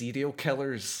roadside serial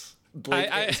killers.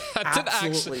 I didn't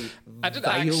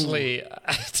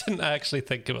actually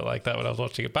think of it like that when I was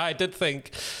watching it, but I did think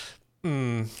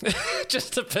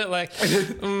just a bit like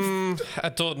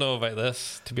I don't know about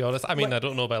this, to be honest. I mean, I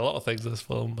don't know about a lot of things in this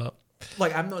film, but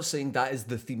I'm not saying that is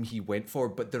the theme he went for,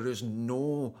 but there's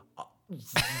no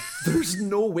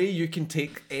way you can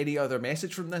take any other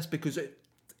message from this, because it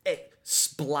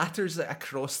splatters it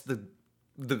across the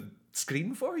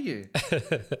screen for you.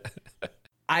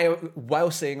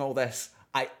 While saying all this,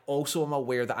 I also am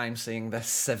aware that I'm saying this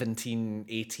 17,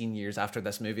 18 years after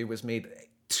this movie was made.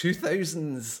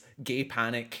 2000s gay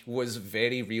panic was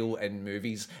very real in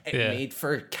movies. It made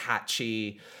for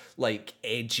catchy,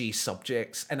 edgy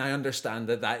subjects. And I understand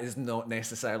that is not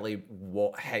necessarily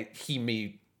what he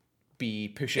may be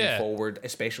pushing forward,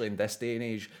 especially in this day and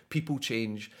age. People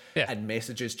change and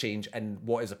messages change and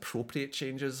what is appropriate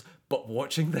changes. But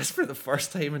watching this for the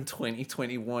first time in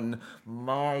 2021,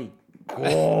 my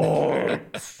God.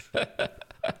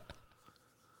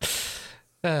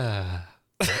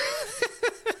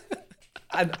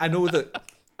 And I know that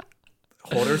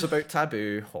horror's about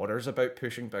taboo, horror's about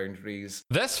pushing boundaries.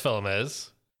 This film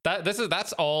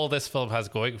that's all this film has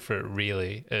going for it,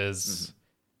 really, is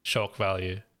shock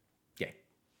value. Yeah.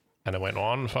 And it went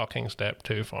one fucking step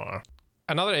too far.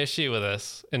 Another issue with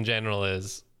this in general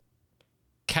is,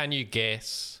 can you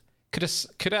guess?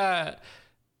 Could a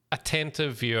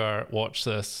attentive viewer watch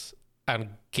this and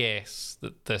guess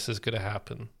that this is going to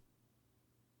happen?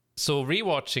 So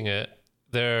rewatching it,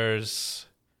 there's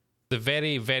the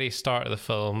very, very start of the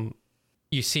film.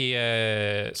 You see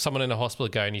someone in a hospital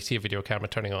gown. You see a video camera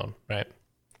turning on, right?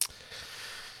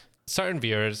 Certain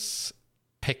viewers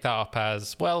pick that up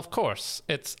as, well, of course,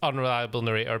 it's unreliable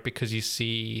narrator because you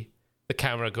see the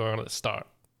camera going on at the start,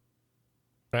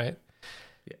 right?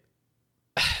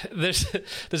 There's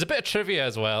a bit of trivia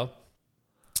as well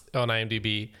on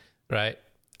IMDb, right?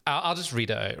 I'll just read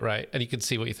it out, right? And you can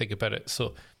see what you think about it.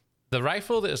 So the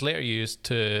rifle that is later used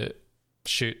to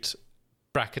shoot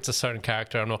brackets a certain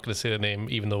character, I'm not going to say the name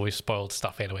even though we've spoiled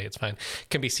stuff anyway, it's fine,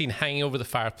 can be seen hanging over the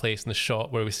fireplace in the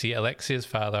shot where we see Alexia's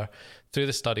father through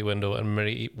the study window and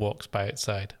Marie walks by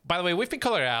outside. By the way, we've been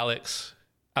calling her Alex.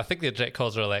 I think the direct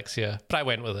calls her Alexia, but I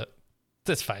went with it.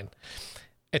 It's fine.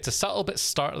 It's a subtle but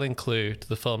startling clue to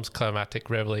the film's climactic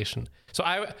revelation. So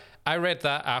I read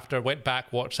that after, went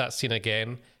back, watched that scene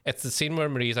again. It's the scene where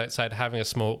Marie's outside having a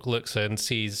smoke, looks in,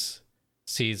 sees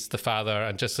the father,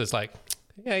 and just is like,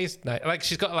 yeah, he's nice. Like,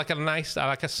 she's got like a nice,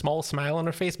 like a small smile on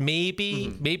her face, maybe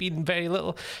very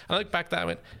little. And I look back at that and I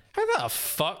went, how the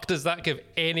fuck does that give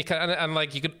any kind of, and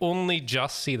like you could only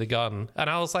just see the gun. And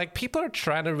I was like, people are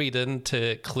trying to read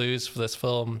into clues for this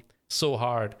film so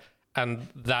hard, and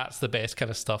that's the best kind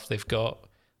of stuff they've got.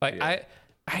 Like, yeah.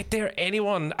 I dare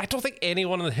anyone, I don't think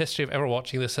anyone in the history of ever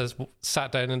watching this has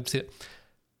sat down and said,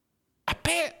 I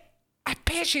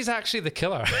bet she's actually the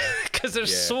killer, because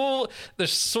there's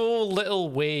so little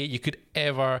way you could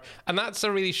ever, and that's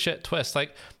a really shit twist.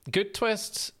 Like, good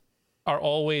twists are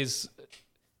always,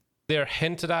 they're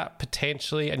hinted at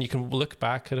potentially, and you can look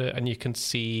back at it and you can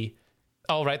see,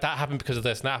 oh right, that happened because of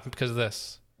this, and that happened because of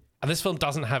this. And this film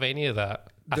doesn't have any of that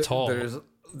at all.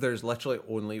 There's literally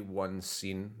only one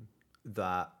scene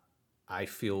that I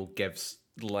feel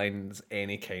lends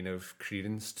any kind of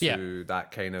credence to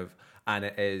that kind of, and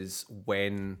it is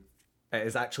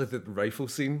actually the rifle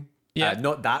scene. Yeah.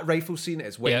 Not that rifle scene,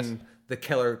 it's when the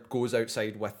killer goes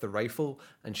outside with the rifle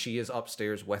and she is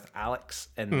upstairs with Alex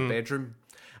in the bedroom.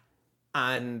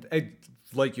 And it,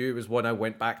 like you, it was one I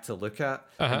went back to look at,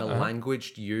 and the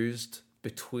language used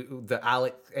between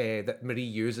that Marie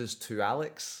uses to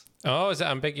Alex. Oh, is it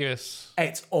ambiguous?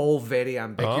 It's all very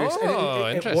ambiguous. Oh,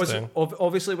 and interesting. It wasn't,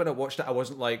 obviously, when I watched it, I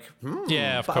wasn't like,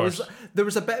 Yeah, of course. There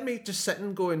was a bit of me just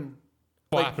sitting going,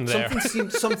 what happened there?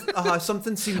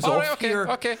 Something seems off here.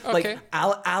 Okay. Like,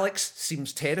 Alex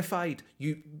seems terrified.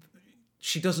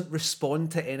 She doesn't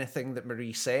respond to anything that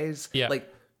Marie says. Yeah.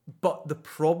 Like, but the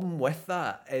problem with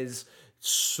that is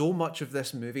so much of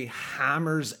this movie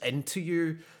hammers into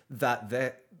you that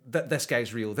this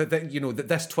guy's real, that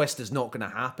this twist is not going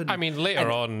to happen. I mean, later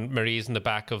on, Marie's in the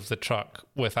back of the truck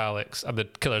with Alex, and the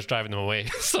killer's driving them away.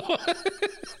 So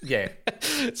yeah,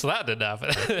 so that didn't happen.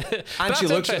 And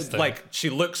she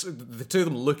looks the two of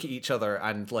them look at each other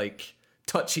and like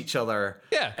touch each other.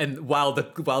 Yeah, and while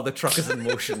the truck is in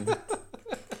motion.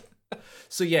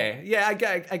 So yeah, I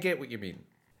get what you mean.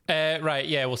 Right,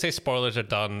 yeah, we'll say spoilers are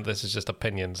done. This is just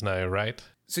opinions now, right?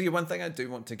 So one thing I do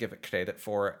want to give it credit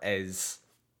for is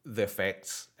the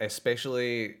effects,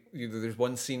 especially there's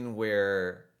one scene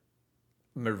where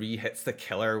Marie hits the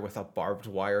killer with a barbed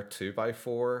wire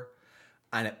 2x4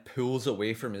 and it pulls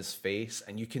away from his face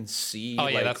and you can see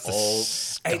that's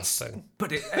disgusting.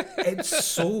 It's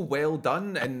so well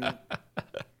done. And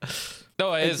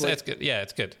no, it's good. Yeah,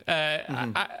 it's good.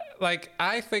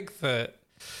 I think that,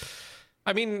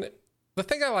 I mean, the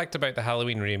thing I liked about the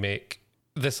Halloween remake,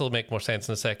 this will make more sense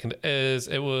in a second, is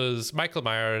it was Michael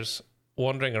Myers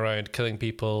wandering around killing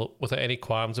people without any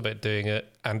qualms about doing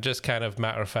it and just kind of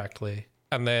matter-of-factly.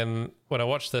 And then when I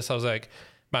watched this, I was like,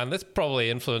 man, this probably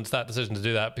influenced that decision to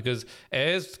do that, because it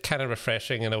is kind of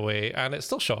refreshing in a way, and it's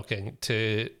still shocking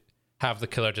to have the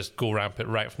killer just go rampant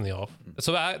right from the off.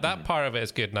 So that part of it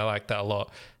is good, and I like that a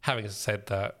lot. Having said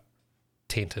that,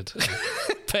 tainted.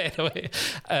 But anyway,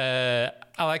 I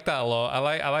like that a lot.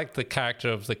 I like the character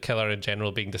of the killer in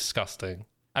general being disgusting.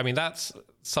 I mean, that's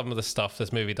some of the stuff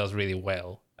this movie does really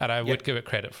well, and I would give it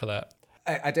credit for that.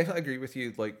 I definitely agree with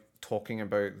you, like, talking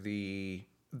about the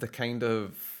kind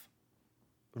of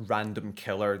random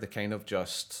killer, the kind of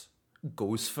just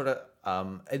goes for it.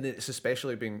 And it's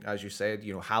especially being, as you said,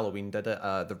 Halloween did it,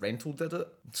 The Rental did it.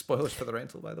 Spoilers for The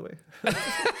Rental, by the way.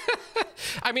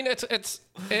 I mean, it's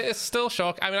still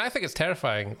shocking. I mean, I think it's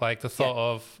terrifying. Like the thought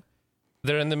of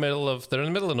they're in the middle of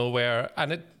nowhere,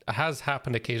 and it has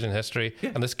happened occasionally in history.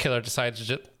 Yeah. And this killer decides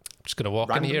to I'm just going to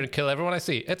walk in here and kill everyone I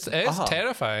see. It's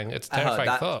terrifying. It's a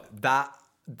terrifying thought.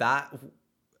 That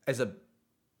is a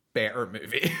better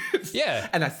movie. Yeah.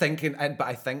 And I think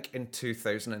in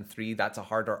 2003, that's a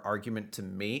harder argument to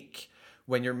make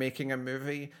when you're making a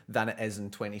movie than it is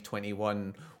in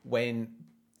 2021, when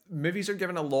movies are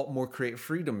given a lot more creative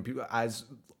freedom, as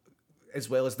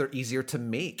well as they're easier to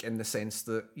make, in the sense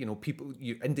that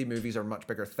indie movies are a much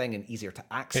bigger thing and easier to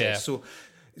access. Yeah.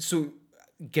 So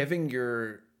giving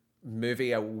your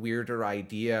movie a weirder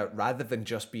idea rather than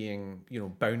just being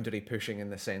boundary pushing in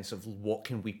the sense of what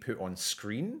can we put on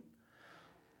screen,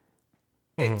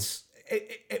 it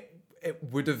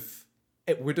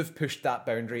it would have pushed that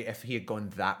boundary if he had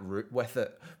gone that route with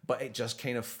it, but it just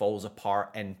kind of falls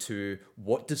apart into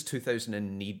what does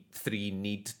 2003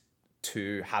 need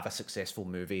to have a successful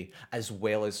movie, as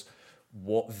well as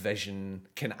what vision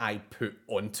can I put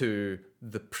onto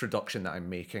the production that I'm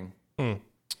making.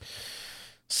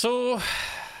 So,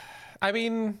 I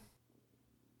mean,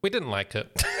 we didn't like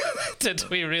it. Did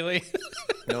we really?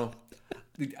 No.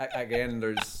 Again,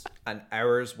 there's an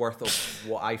hour's worth of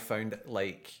what I found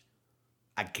like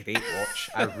a great watch,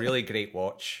 a really great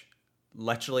watch,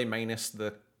 literally minus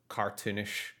the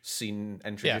cartoonish scene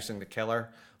introducing the killer.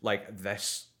 Like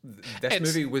this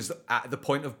movie was at the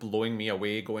point of blowing me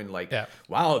away, going like,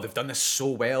 wow, they've done this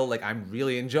so well. Like, I'm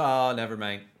really enjoying. Never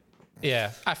mind.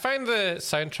 Yeah, I find the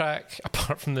soundtrack,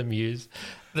 apart from the muse,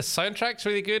 the soundtrack's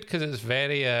really good because it's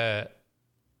very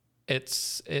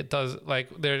it does like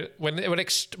there when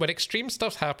extreme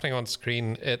stuff's happening on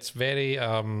screen, it's very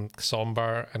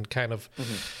somber and kind of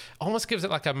almost gives it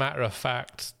like a matter of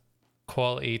fact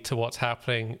quality to what's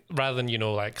happening, rather than, you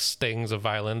know, like stings of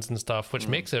violence and stuff, which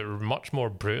makes it much more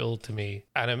brutal to me.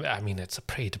 And I mean, it's a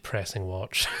pretty depressing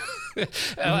watch.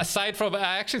 Aside from,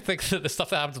 I actually think that the stuff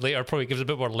that happens later probably gives a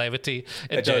bit more levity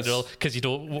in general, because you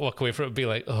don't walk away from it and be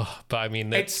like, oh, but I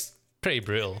mean, it's pretty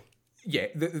brutal. Yeah,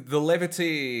 the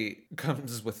levity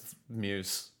comes with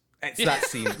Muse. It's that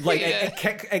scene. Like,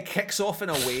 it kicks off in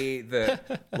a way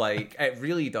that, like, it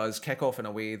really does kick off in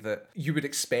a way that you would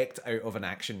expect out of an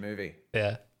action movie.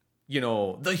 Yeah. You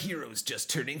know, the hero's just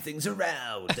turning things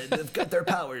around and they've got their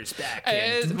powers back.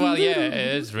 It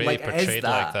is really like, portrayed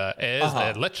like that. It is.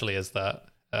 It literally is that.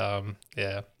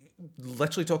 Yeah.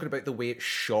 Literally talking about the way it's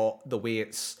shot, the way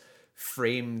it's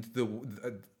framed,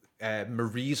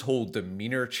 Marie's whole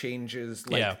demeanor changes.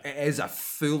 Like, it is a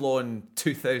full-on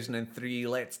 2003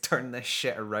 let's turn this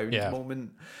shit around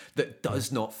moment that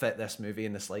does not fit this movie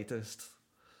in the slightest.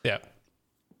 Yeah.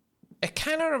 It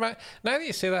kind of now that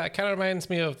you say that, it kind of reminds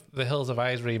me of the Hills of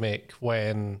Eyes remake,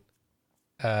 when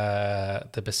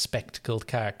the bespectacled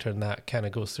character in that kind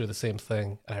of goes through the same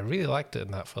thing. And I really liked it in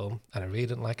that film, and I really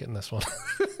didn't like it in this one.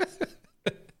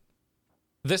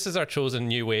 This is our chosen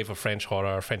new wave of French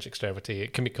horror, French extremity.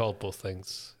 It can be called both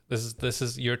things. This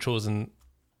is your chosen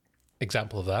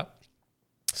example of that.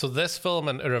 So this film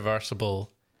and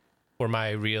Irreversible were my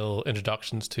real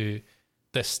introductions to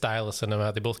this style of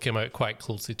cinema. They both came out quite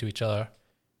closely to each other.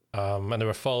 And they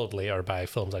were followed later by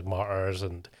films like Martyrs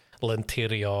and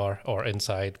L'Intérieur, or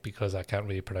Inside, because I can't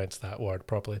really pronounce that word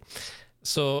properly.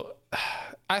 So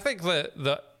I think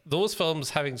that those films,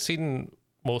 having seen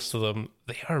most of them,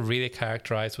 they are really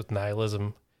characterized with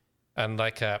nihilism. And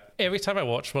like every time I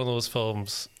watch one of those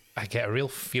films, I get a real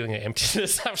feeling of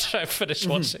emptiness after I finish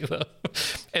watching them.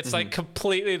 It's like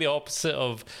completely the opposite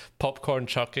of popcorn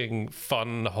chucking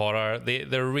fun horror.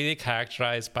 They're really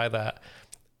characterized by that.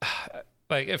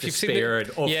 Like, if you've seen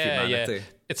humanity.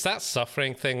 It's that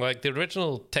suffering thing. Like, the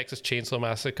original Texas Chainsaw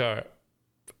Massacre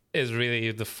is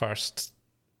really the first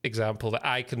example that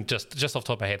I can just off the top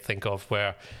of my head think of,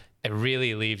 where it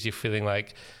really leaves you feeling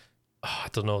like, oh, I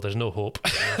don't know, there's no hope.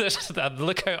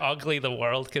 Look how ugly the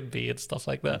world can be and stuff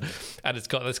like that. And it's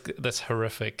got this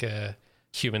horrific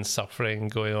human suffering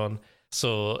going on.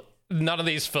 So none of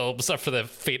these films are for the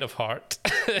faint of heart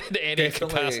in any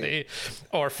capacity,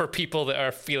 or for people that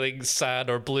are feeling sad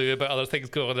or blue about other things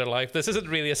going on in their life. This isn't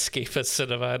really escapist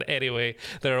cinema in any way.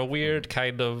 They're a weird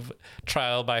kind of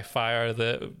trial by fire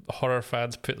that horror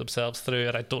fans put themselves through,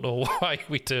 and I don't know why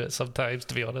we do it sometimes,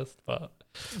 to be honest. But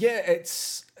yeah,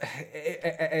 it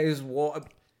is what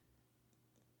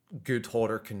good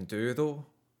horror can do, though.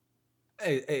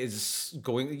 It is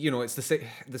going, you know, it's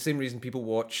the same reason people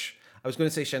watch. I was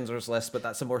going to say Schindler's List, but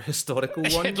that's a more historical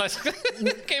one. But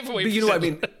you know what I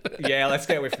mean? Yeah, let's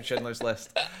get away from Schindler's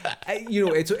List. You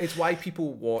know, it's why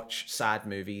people watch sad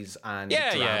movies and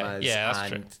dramas. Yeah,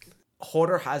 that's and true.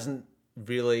 Horror hasn't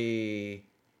really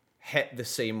hit the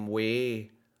same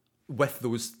way with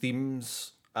those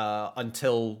themes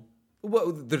until,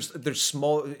 well, there's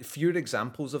fewer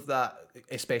examples of that,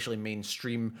 especially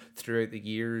mainstream, throughout the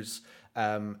years,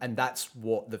 and that's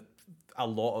what a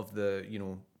lot of the, you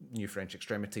know, new French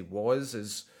extremity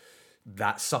is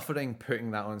that suffering,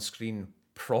 putting that on screen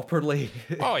properly.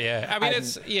 Oh yeah, I mean,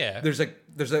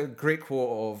 There's a great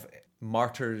quote of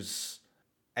Martyrs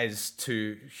is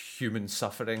to human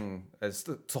suffering as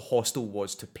to Hostel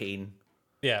was to pain.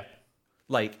 Yeah,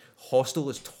 like Hostel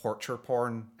is torture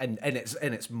porn, and in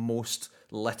its most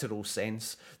literal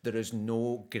sense. There is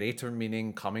no greater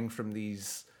meaning coming from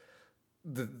these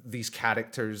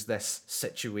characters, this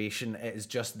situation. It is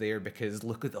just there because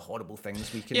look at the horrible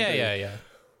things we can do. Yeah.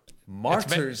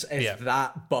 Martyrs is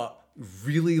that, but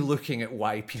really looking at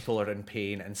why people are in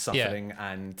pain and suffering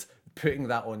and putting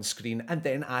that on screen, and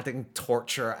then adding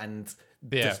torture and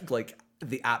just, like,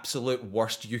 the absolute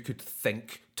worst you could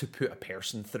think to put a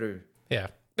person through. Yeah.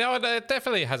 No, it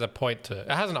definitely has a point to it.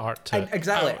 It has an art to it.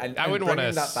 Exactly. I wouldn't want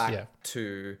to... that back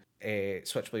to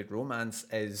Switchblade Romance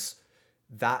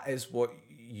that is what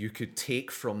you could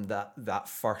take from that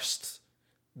first...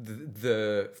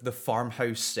 the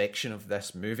farmhouse section of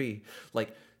this movie.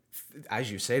 Like,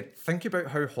 as you said, think about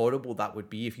how horrible that would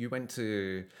be if you went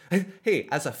to... Hey,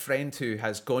 as a friend who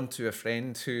has gone to a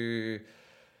friend who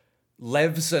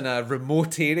lives in a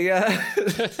remote area,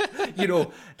 you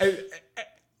know,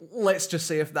 let's just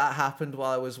say if that happened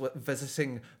while I was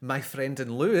visiting my friend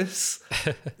in Lewis,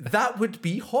 that would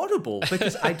be horrible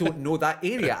because I don't know that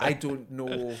area. I don't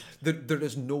know... There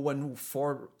is no one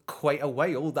for quite a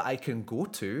while that I can go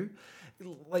to.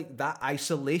 Like, that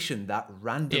isolation, that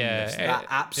randomness, that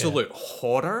absolute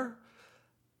horror,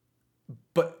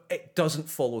 but it doesn't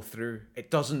follow through. It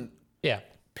doesn't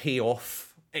pay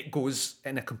off. It goes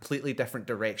in a completely different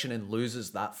direction and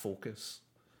loses that focus.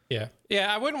 Yeah.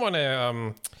 I wouldn't want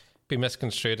to be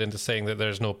misconstrued into saying that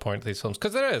there's no point to these films,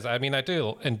 because there is. I mean, I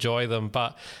do enjoy them,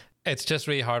 but it's just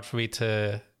really hard for me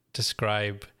to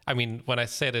describe. I mean, when I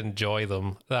said enjoy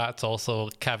them, that's also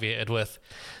caveated with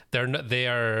they're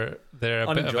a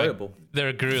unenjoyable.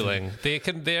 They're grueling.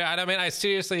 And I mean, I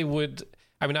seriously would.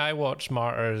 I mean, I watched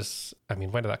Martyrs. I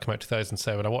mean, when did that come out?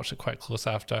 2007. I watched it quite close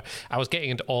after. I was getting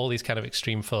into all these kind of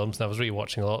extreme films, and I was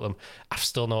rewatching a lot of them. I've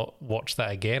still not watched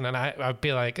that again, and I'd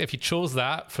be like, if you chose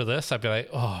that for this, I'd be like,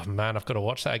 oh man, I've got to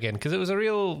watch that again, because it was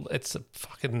it's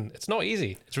not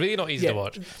easy. It's really not easy to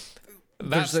watch.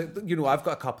 I've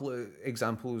got a couple of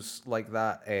examples like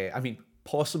that. I mean,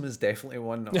 Possum is definitely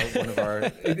one of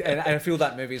our, and I feel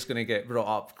that movie is going to get brought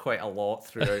up quite a lot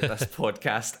throughout this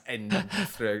podcast and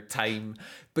throughout time.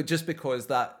 But just because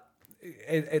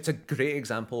it's a great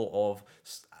example of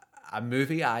a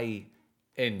movie I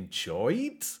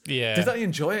enjoyed. Yeah. Did I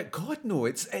enjoy it? God, no.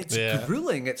 It's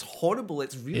grueling. It's horrible.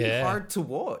 It's really hard to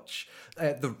watch.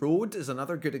 The Road is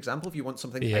another good example. If you want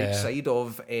something outside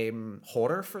of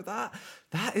horror for that,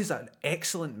 that is an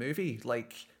excellent movie.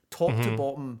 Like, top to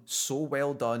bottom, so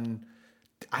well done.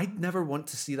 I'd never want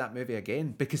to see that movie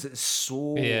again because it's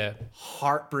so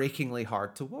heartbreakingly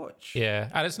hard to watch. Yeah,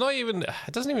 and it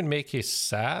doesn't even make you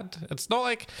sad. It's not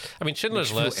like, I mean,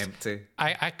 Schindler's List. Empty.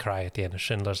 I cry at the end of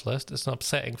Schindler's List. It's an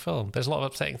upsetting film. There's a lot of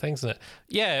upsetting things in it.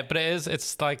 Yeah, but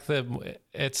it's the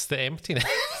emptiness.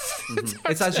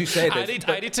 It's as you said.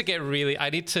 I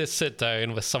need to sit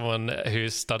down with someone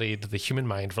who's studied the human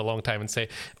mind for a long time and say,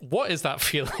 what is that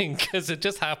feeling? Because it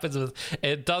does happen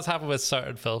with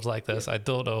certain films like this. I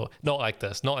don't know. Not like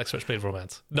this. Not like Switchblade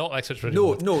Romance. Not like Switchblade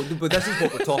Romance. No, but this is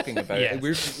what we're talking about.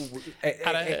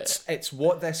 It's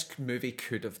what this movie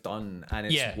could have done, and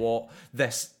it's what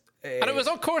this... and it was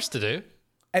on course to do.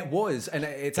 It was, and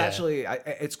it's actually...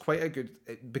 It's quite a good...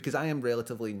 Because I am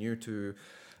relatively new to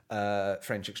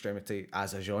French extremity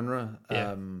as a genre.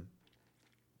 And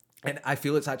I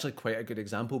feel it's actually quite a good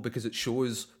example because it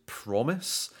shows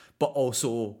promise, but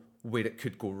also where it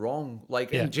could go wrong.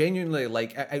 Like, and genuinely,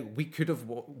 like, we could have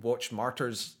watched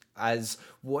Martyrs as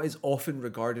what is often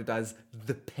regarded as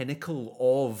the pinnacle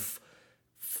of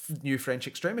new French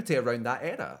extremity around that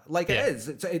era. Like, it is.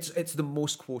 It's the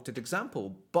most quoted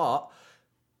example, but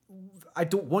I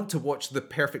don't want to watch the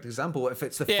perfect example if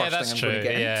it's the first thing I'm going to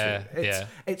get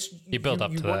into. You build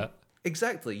up to that.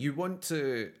 Exactly. You want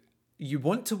to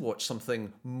watch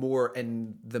something more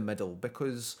in the middle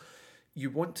because you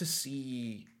want to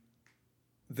see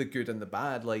the good and the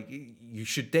bad. Like, you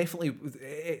should definitely...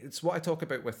 It's what I talk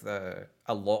about with a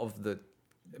lot of the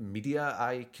media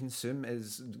I consume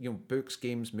is, books,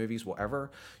 games, movies, whatever.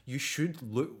 You should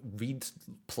read,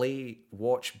 play,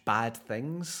 watch bad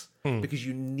things because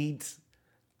you need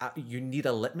a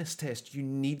litmus test. You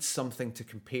need something to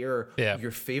compare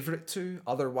your favorite to.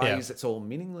 Otherwise, it's all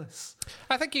meaningless.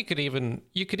 I think you could even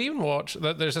watch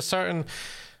that. There's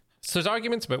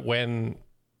arguments about when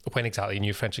exactly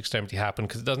New French Extremity happened,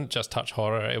 because it doesn't just touch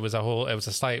horror. It was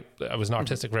an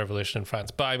artistic revolution in France.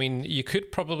 But I mean, you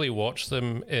could probably watch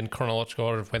them in chronological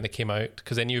order of when they came out,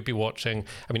 because then you'd be watching...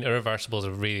 I mean, Irreversible is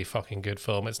a really fucking good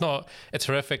film. It's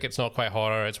horrific. It's not quite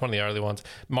horror. It's one of the early ones.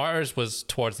 Martyrs was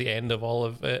towards the end of all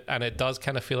of it, and it does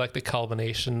kind of feel like the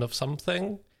culmination of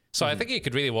something. So I think you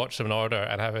could really watch them in order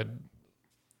and have it.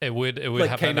 It would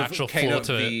like have a natural flow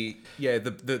to it. Yeah,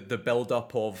 the build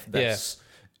up of this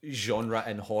genre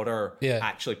and horror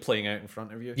actually playing out in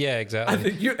front of you. Yeah,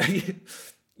 exactly.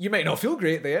 You might not feel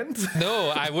great at the end. No,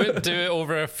 I would do it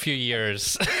over a few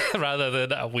years rather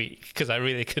than a week, because I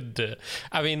really couldn't do it.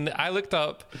 I mean, I looked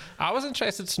up, I was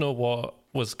interested to know what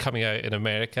was coming out in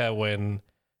America when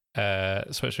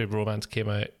Switchblade Romance came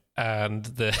out, and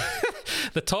the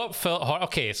the top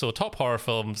top horror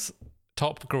films,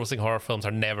 top grossing horror films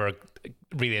are never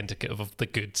really indicative of the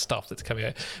good stuff that's coming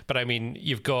out. But I mean,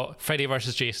 you've got Freddy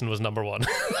vs. Jason was number one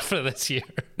for this year.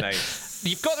 Nice.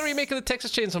 You've got the remake of the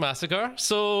Texas Chainsaw Massacre,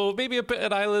 so maybe a bit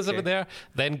of nihilism in there.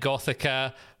 Then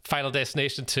Gothica, Final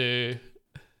Destination 2.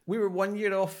 We were 1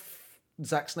 year off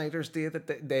Zack Snyder's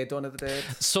Dawn of the Dead.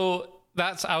 So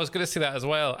I was going to say that as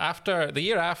well. The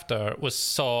year after was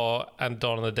Saw and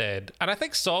Dawn of the Dead. And I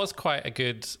think Saw is quite a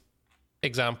good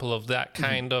example of that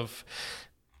kind of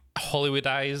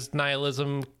Hollywoodized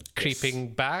nihilism creeping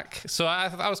back. So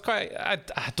I was quite, I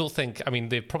don't think, I mean,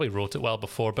 they probably wrote it well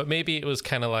before, but maybe it was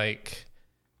kind of like,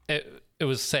 it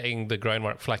was setting the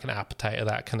groundwork for like an appetite of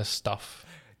that kind of stuff.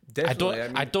 Definitely.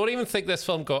 I don't even think this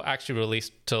film got actually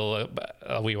released till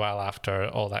a wee while after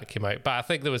all that came out. But I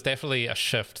think there was definitely a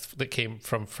shift that came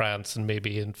from France and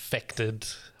maybe infected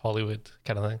Hollywood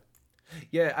kind of thing.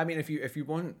 Yeah, I mean, if you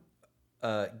want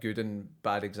good and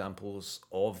bad examples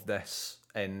of this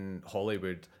in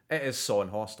Hollywood, it is Saw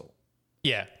and Hostel.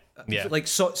 Yeah. Like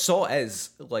Saw is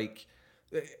like,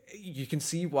 you can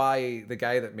see why the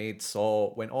guy that made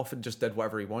Saw went off and just did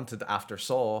whatever he wanted after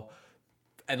Saw,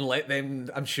 and let them.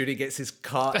 I'm sure he gets his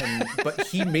cut, but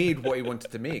he made what he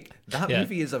wanted to make. That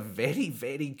movie is a very,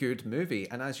 very good movie,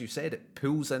 and as you said, it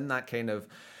pulls in that kind of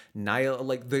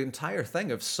like the entire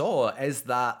thing of Saw is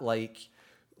that like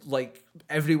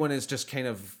everyone is just kind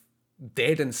of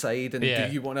dead inside, and do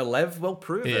you want to live? Well,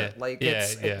 prove it. Like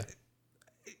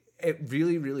it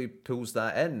really, really pulls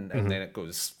that in, and then it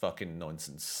goes fucking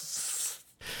nonsense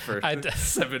for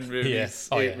 7 movies,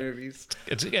 8 movies.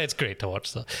 It's great to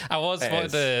watch though. I was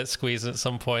wanting to squeeze it at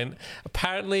some point.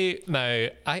 Apparently, now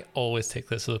I always take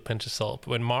this with a pinch of salt, but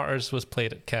when Martyrs was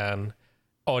played at Cannes,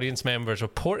 audience members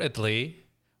reportedly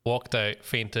walked out,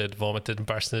 fainted, vomited, and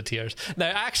burst into tears.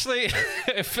 Now, actually,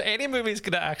 if any movie's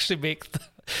going to actually make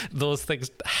those things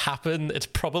happen, it's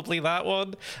probably that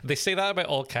one. They say that about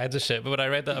all kinds of shit, but when I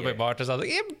read that about Martyrs, I was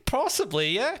like,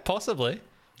 possibly.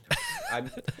 I'm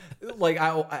like,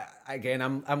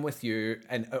 I'm with you,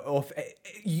 and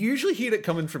you usually hear it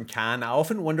coming from Cannes. I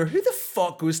often wonder who the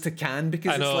fuck goes to Cannes,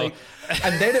 because it's like,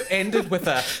 and then it ended with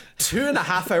a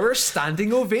 2.5 hour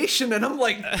standing ovation, and I'm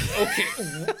like, okay,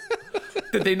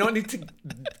 did they not need to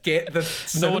get the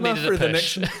cinema for the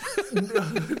next?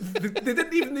 They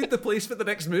didn't even need the place for the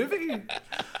next movie.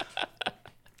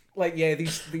 Like, yeah,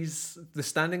 these the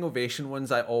standing ovation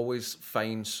ones I always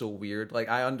find so weird. Like,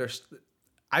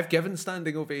 I've given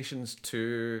standing ovations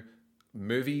to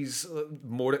movies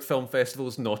more at film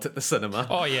festivals, not at the cinema.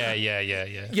 Oh yeah.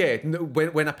 Yeah, no,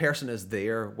 when a person is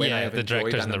there, when I have the enjoyed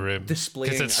director's and in the room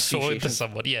displaying because it's shown to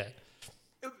someone.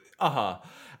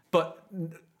 But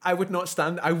I wouldn't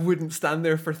stand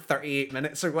there for 38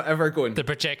 minutes or whatever going. The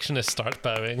projectionist starts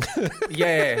bowing.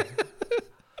 Yeah.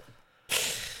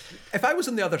 If I was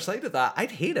on the other side of that,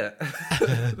 I'd hate it.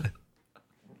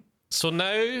 So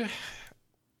now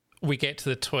we get to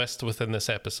the twist within this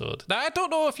episode. Now, I don't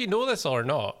know if you know this or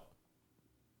not,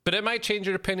 but it might change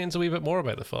your opinions a wee bit more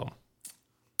about the film.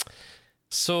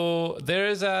 So there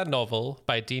is a novel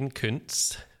by Dean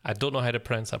Koontz. I don't know how to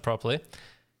pronounce that properly.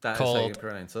 That is how you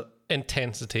pronounce it.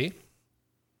 Intensity,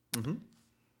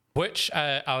 which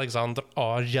Alexandre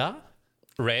Aja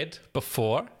read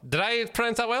before. Did I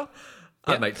pronounce that well?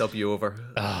 I might dub you over.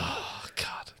 Oh,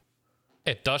 God.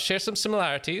 It does share some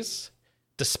similarities.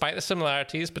 Despite the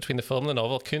similarities between the film and the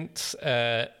novel, Koontz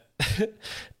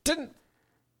didn't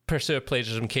pursue a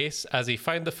plagiarism case, as he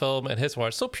found the film, in his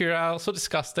words, so puerile, so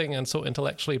disgusting, and so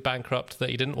intellectually bankrupt that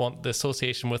he didn't want the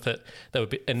association with it that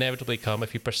would inevitably come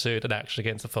if he pursued an action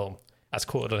against the film, as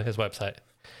quoted on his website.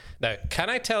 Now, can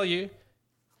I tell you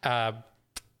a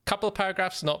couple of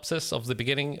paragraph synopsis of the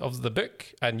beginning of the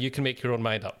book, and you can make your own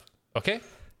mind up, okay?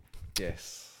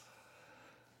 Yes.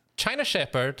 China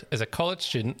Shepherd is a college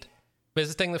student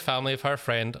visiting the family of her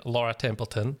friend Laura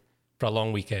Templeton for a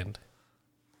long weekend.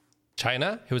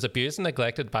 China, who was abused and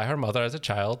neglected by her mother as a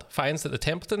child, finds that the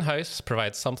Templeton house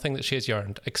provides something that she has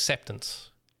yearned: acceptance.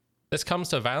 This comes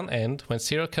to a violent end when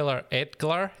serial killer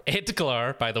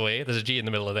Edgar, by the way, there's a G in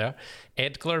the middle of there,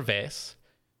 Edgar Vess,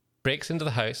 breaks into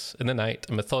the house in the night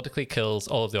and methodically kills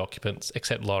all of the occupants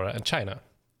except Laura and China.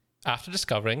 After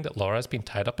discovering that Laura has been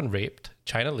tied up and raped,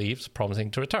 China leaves,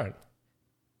 promising to return.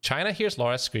 China hears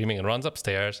Laura screaming and runs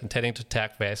upstairs, intending to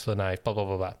attack Vess with a knife, blah, blah,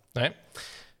 blah, blah. Right?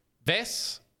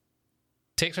 Vess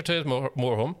takes her to his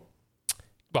moorhome,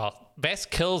 Well, Vess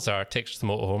kills her, takes her to the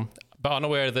motorhome, but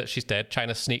unaware that she's dead,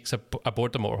 China sneaks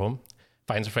aboard the motorhome,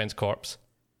 finds her friend's corpse,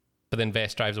 but then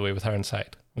Vess drives away with her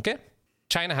inside. Okay?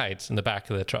 China hides in the back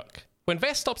of the truck. When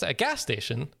Vess stops at a gas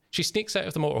station, she sneaks out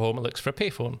of the motorhome and looks for a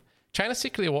payphone. China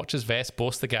secretly watches Vess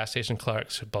boast the gas station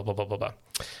clerks, blah, blah, blah, blah, blah.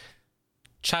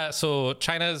 So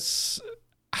China's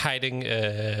hiding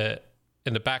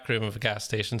in the back room of a gas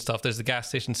station stuff. There's the gas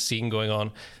station scene going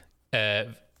on.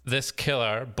 This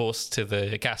killer boasts to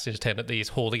the gas station attendant that he's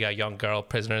holding a young girl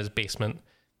prisoner in his basement.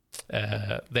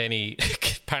 Then he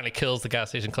apparently kills the gas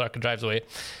station clerk and drives away.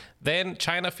 Then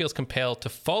China feels compelled to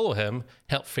follow him,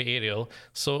 help free Ariel,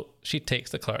 so she takes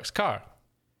the clerk's car.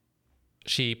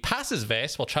 She passes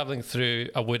Vess while traveling through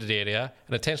a wooded area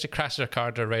and intentionally crashes her car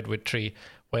into a redwood tree.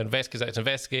 When Vess goes out to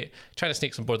investigate, China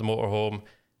sneaks on board the motorhome,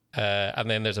 and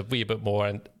then there's a wee bit more,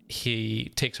 and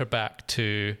he takes her back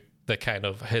to the kind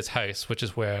of his house, which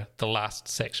is where the last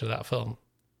section of that film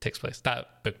takes place.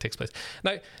 That book takes place.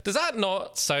 Now, does that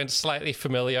not sound slightly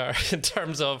familiar in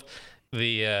terms of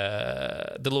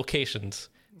the locations?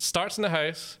 Starts in the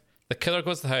house, the killer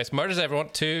goes to the house, murders everyone,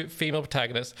 2 female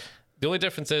protagonists. The only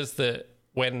difference is that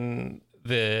when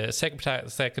the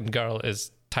second girl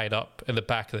is tied up in the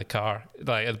back of the car,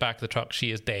 like in the back of the truck,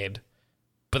 she is dead.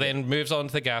 But then moves on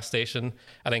to the gas station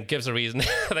and then gives a reason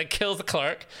and then kills the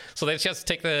clerk. So then she has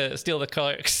to steal the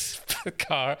clerk's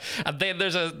car, and then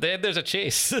there's a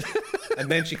chase. And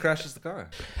then she crashes the car.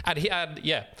 And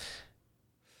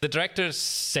the director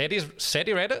said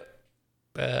he read it.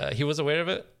 He was aware of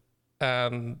it.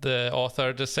 And the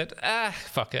author just said,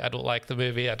 fuck it, I don't like the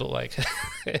movie, I don't like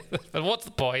it. And what's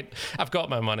the point? I've got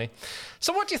my money.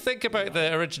 So what do you think about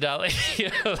the originality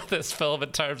of this film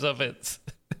in terms of the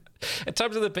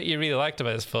bit you really liked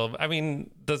about this film? I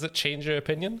mean, does it change your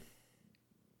opinion?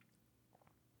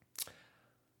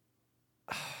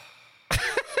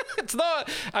 It's not,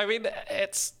 I mean,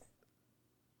 it's,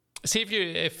 see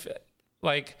if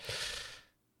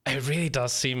it really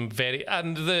does seem very...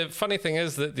 And the funny thing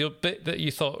is that the bit that you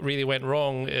thought really went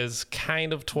wrong is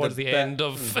kind of towards the end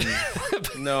of...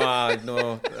 Mm-hmm.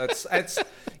 No. It's...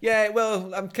 Yeah,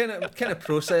 well, I'm kind of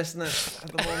processing it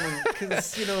at the moment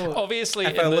because, you know... Obviously,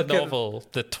 in the novel,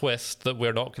 the twist that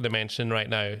we're not going to mention right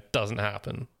now doesn't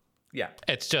happen. Yeah.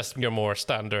 It's just your more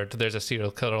standard, there's a serial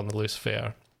killer on the loose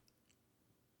affair.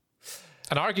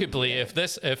 And arguably,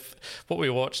 if what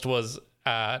we watched was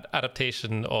an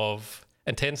adaptation of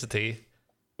Intensity,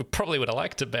 we probably would have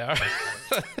liked it better.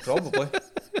 Probably.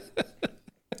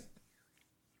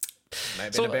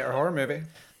 Might be a better horror movie.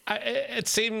 It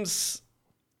seems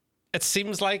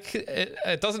like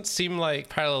it doesn't seem like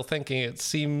parallel thinking. It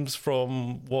seems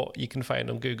from what you can find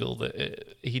on Google that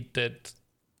he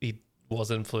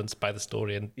was influenced by the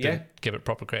story and didn't give it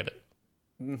proper credit.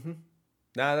 Mm-hmm.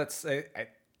 Nah, that's... I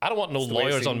don't want no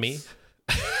lawyers on me.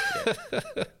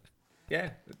 Yeah,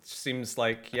 it seems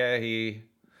like, he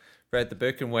read the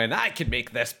book and went, I could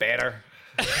make this better.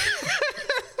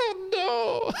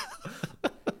 Oh,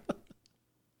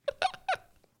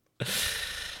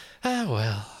 no.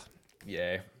 Well.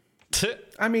 Yeah.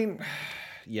 I mean,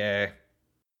 yeah.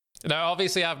 Now,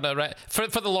 obviously, I've not read... For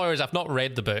the lawyers, I've not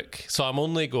read the book, so I'm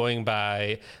only going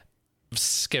by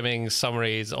skimming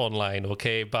summaries online,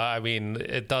 okay? But, I mean,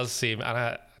 it does seem...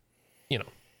 And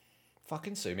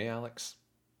Fucking sue me, Alex.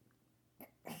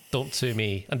 Don't sue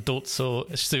me, and don't sue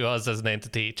us as an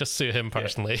entity. Just sue him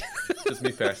personally. Yeah. Just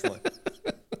me personally.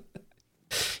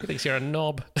 He thinks you're a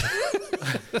knob.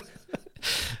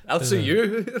 I'll sue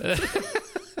you.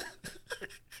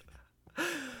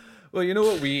 Well, you know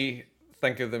what we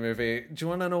think of the movie? Do you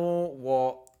want to know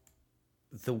what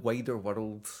the wider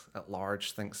world at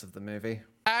large thinks of the movie?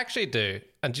 I actually do.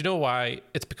 And do you know why?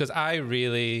 It's because I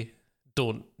really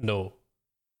don't know.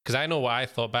 Because I know what I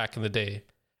thought back in the day.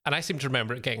 And I seem to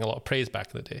remember it getting a lot of praise back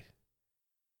in the day.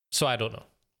 So I don't know.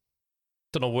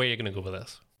 Don't know where you're going to go with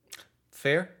this.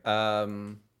 Fair.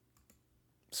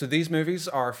 So these movies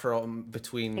are from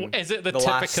between... Is it the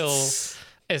typical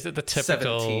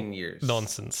 17 years.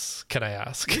 Nonsense, can I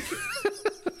ask?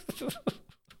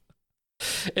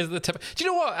 Is the do you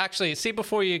know what, actually, see,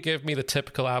 before you give me the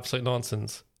typical absolute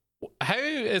nonsense, how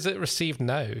is it received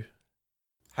now?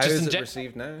 How is it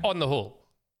received now? On the whole.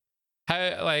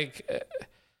 How,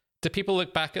 do people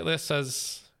look back at this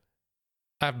as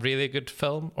a really good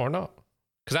film or not?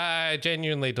 Because I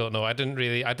genuinely don't know. I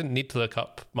didn't need to look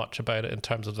up much about it in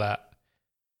terms of that.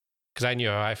 Because I knew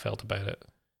how I felt about it.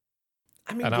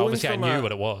 I mean, and obviously I knew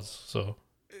what it was, so...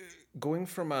 Going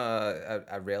from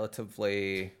a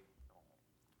relatively...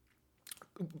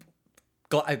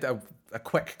 a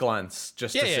quick glance,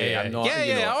 just to say I'm not...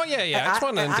 I just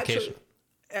want an indication.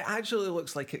 It actually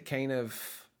looks like it kind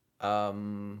of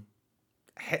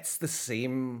hits the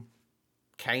same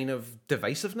kind of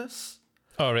divisiveness.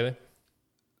 Oh, really?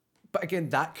 But again,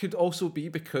 that could also be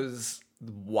because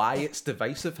why it's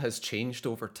divisive has changed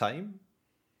over time.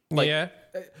 Like, yeah.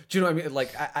 Do you know what I mean?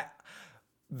 Like,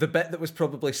 the bit that was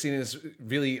probably seen as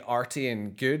really arty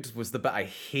and good was the bit I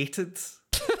hated.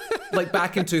 Like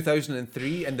back in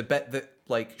 2003, and the bit that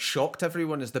like shocked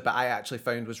everyone is the bit I actually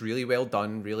found was really well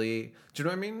done. Really, do you know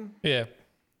what I mean? Yeah.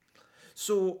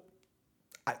 So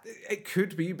it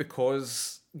could be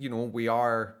because we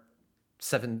are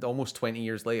almost 20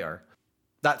 years later.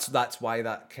 That's why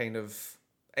that kind of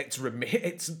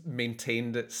it's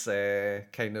maintained its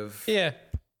kind of Yeah.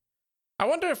 I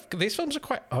wonder if these films are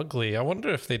quite ugly. I wonder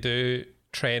if they do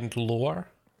trend lower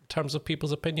in terms of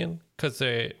people's opinion, because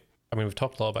we've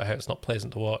talked a lot about how it's not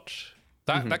pleasant to watch.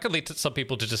 That could lead to some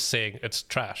people to just saying it's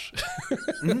trash.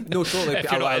 No, totally.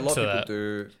 If you're not a lot into of people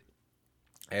do.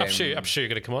 I'm sure you're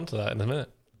going to come on to that in a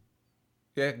minute.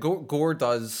 Yeah, gore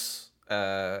does put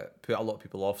a lot of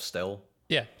people off still.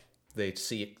 Yeah.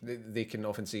 They can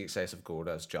often see excessive gore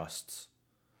as just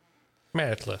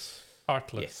meritless,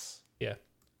 artless. Yes. Yeah.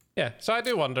 Yeah, so I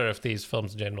do wonder if these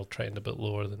films in general trend a bit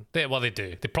lower than... They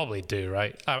do. They probably do,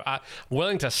 right? I'm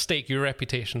willing to stake your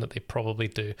reputation that they probably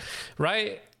do.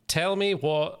 Right? Tell me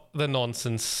what the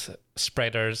nonsense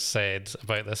spreaders said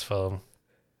about this film.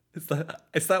 Is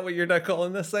that what you're now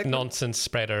calling this segment? Nonsense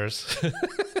spreaders.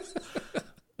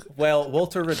 Well,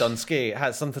 Walter Radunsky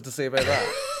has something to say about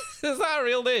that. Is that a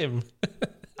real name?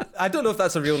 I don't know if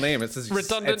that's a real name. It's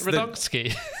Redundant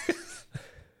Radunsky.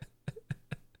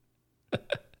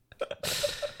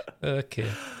 Okay.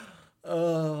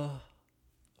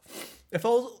 If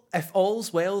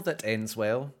all's well that ends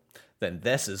well, then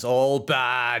this is all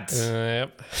bad.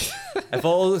 Yep. If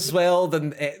all's well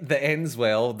that ends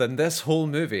well, then this whole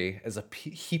movie is a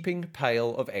heaping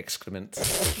pile of excrement.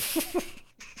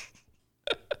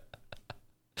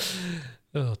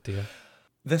 Oh dear.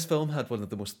 This film had one of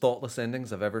the most thoughtless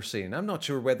endings I've ever seen. I'm not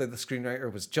sure whether the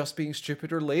screenwriter was just being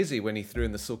stupid or lazy when he threw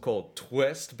in the so-called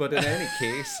twist, but in any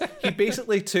case, he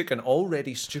basically took an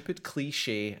already stupid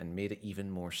cliche and made it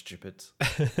even more stupid.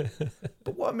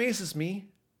 But what amazes me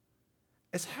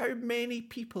is how many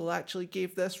people actually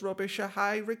gave this rubbish a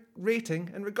high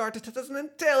rating and regarded it as an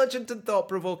intelligent and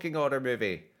thought-provoking horror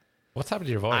movie. What's happened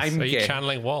to your voice? Are you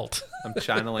channeling Walt? I'm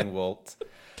channeling Walt.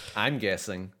 I'm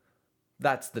guessing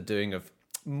that's the doing of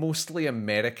mostly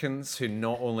Americans who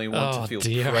not only want to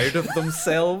feel proud of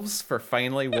themselves for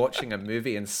finally watching a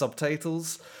movie in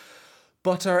subtitles,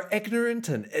 but are ignorant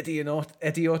and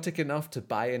idiotic enough to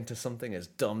buy into something as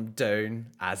dumbed down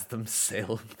as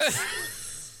themselves.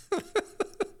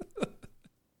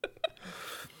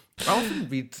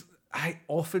 I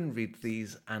often read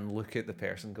these and look at the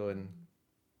person going,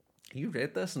 you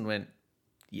read this? And went,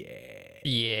 yeah.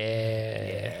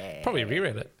 Probably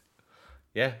reread it.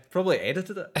 Yeah, probably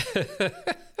edited it.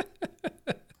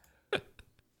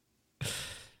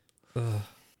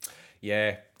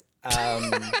 Yeah.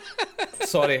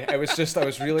 Sorry, I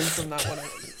was reeling from that one.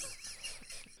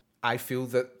 I feel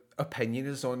that opinion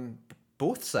is on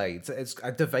both sides. It's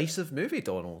a divisive movie,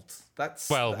 Donald.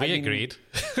 We agreed.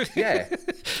 Yeah.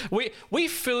 we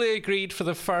fully agreed for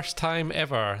the first time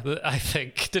ever, I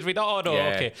think. Did we not? Oh, no,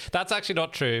 yeah. Okay. That's actually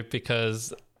not true,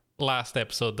 because last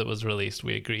episode that was released,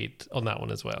 we agreed on that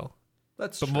one as well.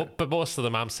 That's true. But most of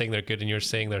them, I'm saying they're good and you're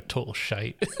saying they're total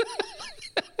shite.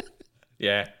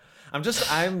 Yeah. I'm just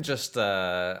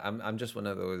one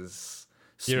of those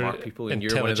smart people, and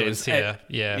you're one of those yeah,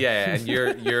 and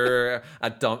you're a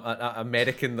dumb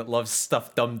American that loves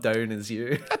stuff dumbed down as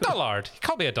you. A dullard.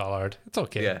 Call me a dullard. It's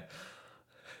okay. Yeah.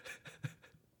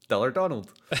 Duller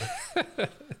Donald.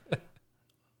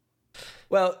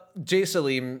 Well, Jay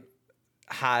Salim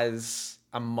has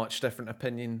a much different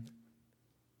opinion.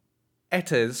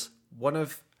 It is one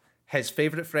of his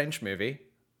favourite French movie,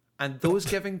 and those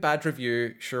giving bad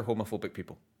review, sure, homophobic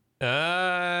people.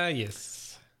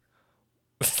 Yes.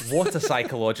 What a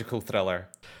psychological thriller.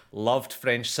 Loved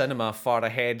French cinema far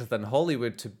ahead than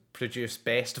Hollywood to produce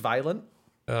best violent.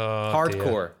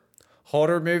 Hardcore. Dear.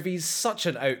 Horror movies, such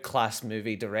an outclass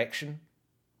movie direction.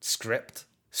 Script.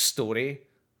 Story.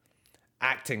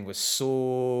 Acting was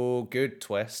so good,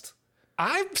 twist.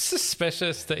 I'm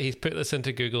suspicious that he's put this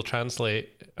into Google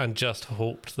Translate and just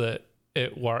hoped that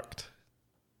it worked.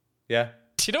 Yeah.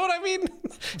 Do you know what I mean?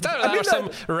 Or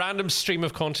some random stream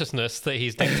of consciousness that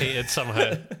he's dictated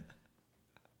somehow.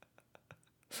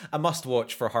 A must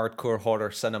watch for hardcore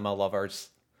horror cinema lovers.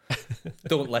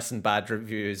 Don't listen bad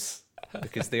reviews,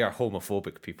 because they are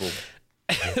homophobic people.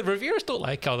 Reviewers don't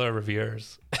like other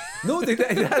reviewers.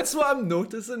 That's what I'm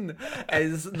noticing.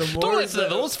 Is the more don't listen to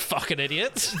those fucking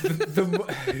idiots.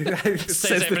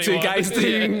 Says the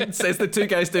two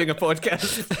guys doing a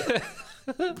podcast.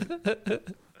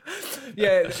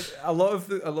 Yeah, a lot of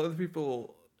the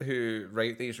people who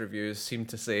write these reviews seem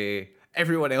to say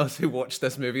everyone else who watched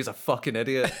this movie is a fucking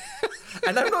idiot.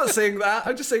 And I'm not saying that.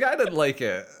 I'm just saying I didn't like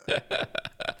it.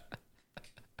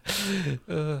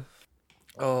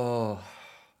 Oh.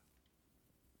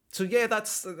 So yeah,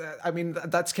 that's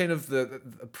kind of the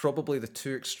probably the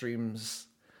two extremes.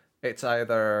 It's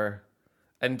either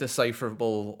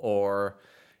indecipherable or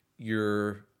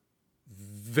you're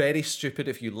very stupid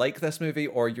if you like this movie,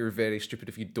 or you're very stupid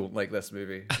if you don't like this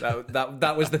movie.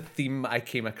 That was the theme I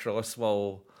came across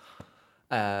while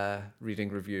reading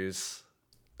reviews.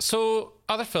 So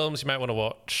other films you might want to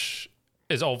watch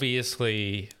is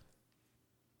obviously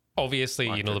Martyrs.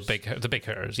 You know, the big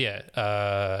hitters,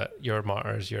 yeah. Your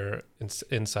Martyrs, your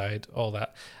Inside, all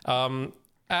that. I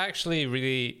actually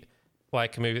really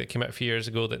like a movie that came out a few years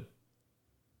ago that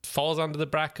falls under the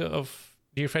bracket of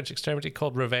New French Extremity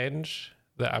called Revenge,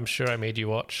 that I'm sure I made you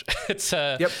watch. It's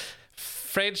a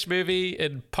French movie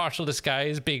in partial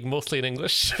disguise, being mostly in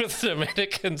English with an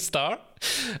American star.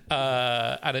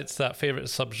 And it's that favourite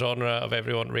subgenre of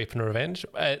everyone, rape and revenge.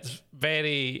 It's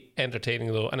very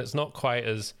entertaining though, and it's not quite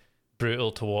as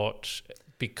brutal to watch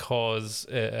because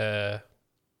it's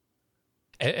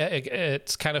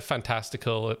kind of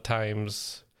fantastical at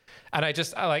times. And I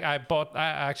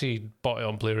actually bought it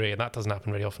on Blu-ray, and that doesn't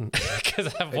happen very often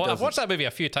because I've watched that movie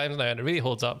a few times now, and it really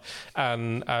holds up.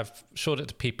 And I've showed it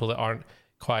to people that aren't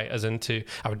quite as into.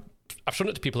 I've shown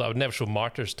it to people that I would never show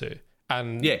Martyrs to,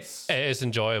 and yes, it is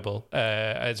enjoyable.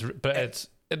 It's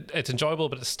enjoyable,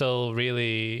 but it's still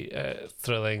really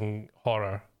thrilling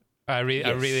horror. I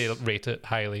really rate it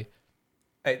highly.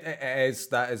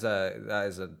 That is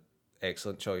an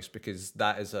excellent choice, because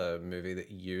that is a movie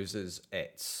that uses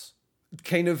its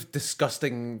kind of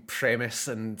disgusting premise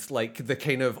and like the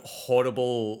kind of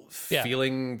horrible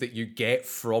feeling that you get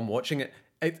from watching it.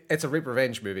 It's a rape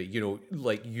revenge movie, you know,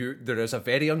 like there is a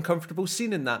very uncomfortable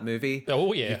scene in that movie.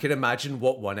 Oh yeah. You can imagine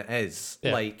what one it is.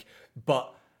 Yeah. Like,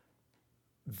 but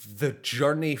the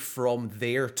journey from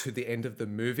there to the end of the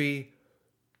movie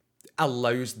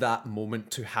allows that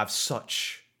moment to have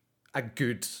such a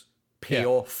good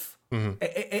payoff. Mm-hmm.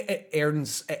 It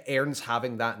earns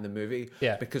having that in the movie,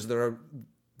 because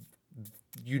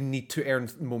you need to earn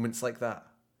moments like that.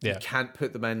 You can't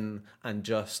put them in and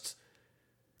just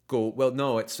go, well,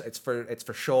 no, it's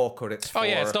for shock, or it's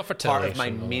it's not for part of my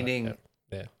meaning.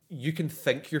 Yeah. You can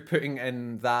think you're putting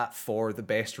in that for the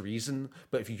best reason,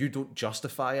 but if you don't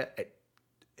justify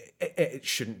it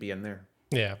shouldn't be in there.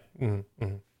 Yeah. Mm-hmm.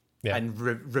 Mm-hmm. Yeah. And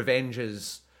Revenge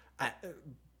is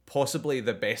possibly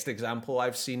the best example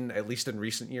I've seen, at least in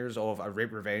recent years, of a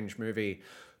rape revenge movie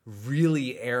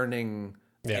really earning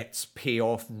its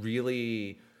payoff,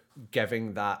 really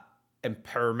giving that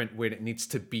empowerment where it needs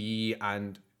to be,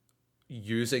 and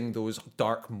using those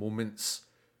dark moments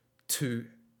to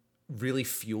really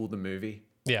fuel the movie.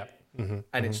 Yeah. Mm-hmm.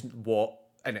 And it's what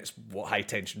High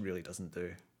Tension really doesn't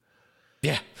do.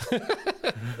 Yeah.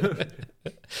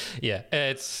 Yeah,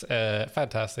 it's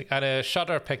fantastic. And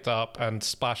Shudder picked up and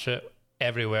splashed it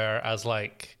everywhere as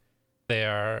like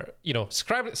they're, you know,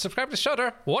 subscribe to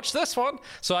Shudder, watch this one.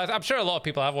 So I'm sure a lot of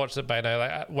people have watched it by now.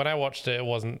 Like when I watched it, it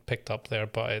wasn't picked up there,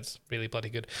 but it's really bloody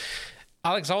good.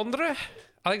 Alexandre,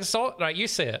 right? You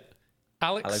say it.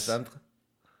 Alexandre.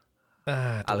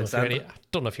 I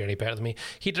don't know if you're any better than me.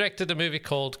 He directed a movie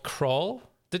called Crawl.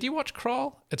 Did you watch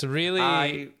Crawl? It's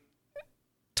really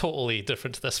totally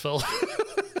different to this film.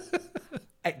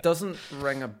 It doesn't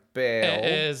ring a bell. It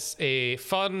is a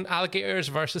fun alligators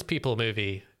versus people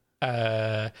movie.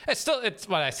 It's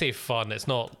when I say fun, it's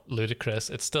not ludicrous.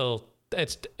 It's still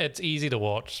it's easy to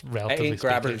watch, relatively it ain't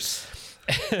speaking. Grabbers.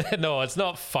 No, it's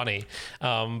not funny.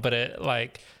 But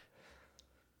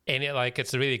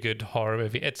it's a really good horror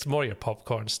movie. It's more your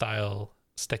popcorn style.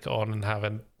 Stick it on and have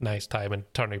a nice time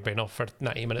and turn your brain off for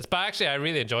 90 minutes. But actually, I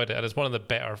really enjoyed it, and it's one of the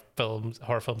better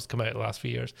horror films to come out in the last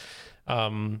few years.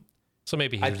 So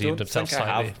maybe he redeemed himself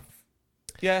slightly.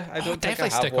 I don't think I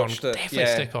have watched it.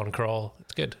 Definitely stick on Crawl.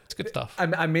 It's good. It's good stuff.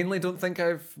 I mainly don't think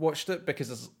I've watched it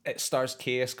because it stars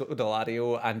Kay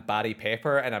Scodelario and Barry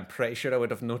Pepper, and I'm pretty sure I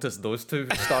would have noticed those two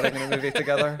starring in a movie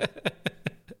together.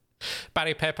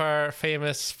 Barry Pepper,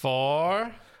 famous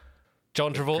for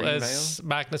John Travolta's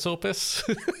Magnus Opus.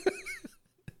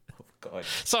 God.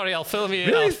 Sorry, I'll film you.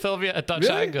 Really? I'll film you at a Dutch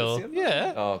angle.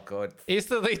 Yeah. Oh God. He's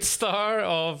the lead star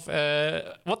of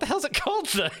what the hell's it called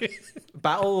now?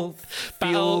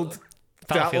 Battlefield.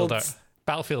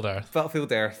 Battlefield Earth.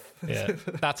 Battlefield Earth. Yeah,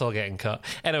 that's all getting cut.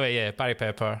 Anyway, yeah, Barry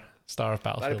Pepper, star of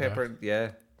Battlefield Barry Pepper, Earth.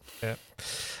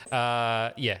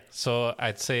 yeah. Yeah, so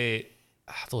I'd say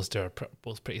those two are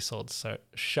both pretty solid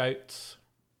shouts.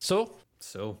 So,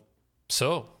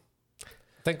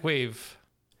 I think we've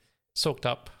soaked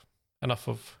up enough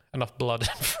blood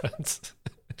in France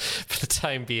for the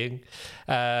time being.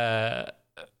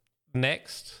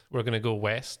 Next, we're going to go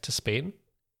west to Spain.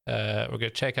 We're going to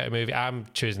check out a movie. I'm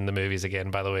choosing the movies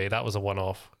again, by the way. That was a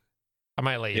one-off. I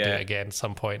might let you do it again at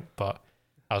some point, but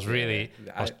I was I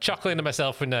was chuckling to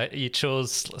myself when you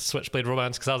chose Switchblade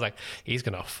Romance, because I was like, he's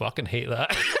going to fucking hate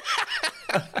that.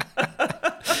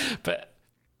 But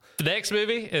the next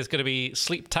movie is going to be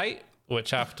Sleep Tight,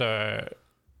 which after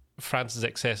France's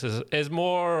excesses is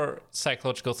more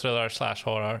psychological thriller /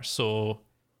 horror. So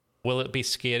will it be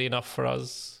scary enough for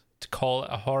us to call it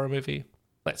a horror movie?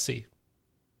 Let's see.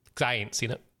 Because I ain't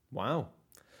seen it. Wow.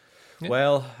 Yeah.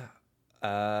 Well,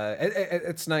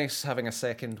 it's nice having a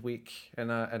second week in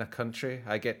a country.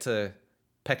 I get to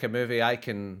pick a movie I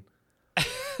can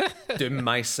doom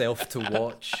myself to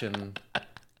watch and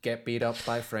get beat up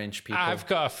by French people. I've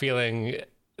got a feeling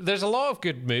there's a lot of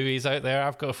good movies out there.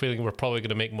 I've got a feeling we're probably going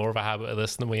to make more of a habit of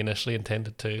this than we initially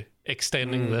intended to,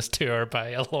 extending this tour by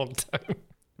a long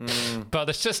time. But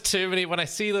there's just too many. When I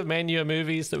see the menu of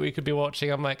movies that we could be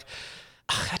watching, I'm like,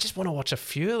 I just want to watch a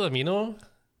few of them, you know?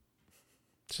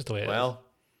 It's just the way it is.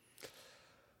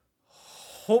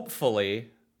 Hopefully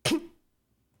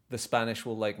the Spanish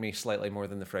will like me slightly more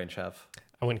than the French have.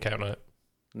 I wouldn't count on it.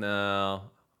 No.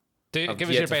 Give us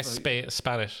your best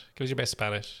Spanish. Give us your best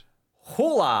Spanish.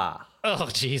 Hola! Oh,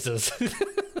 Jesus.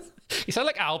 You sound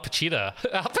like Al Pacino.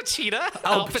 Al Pacino?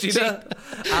 Al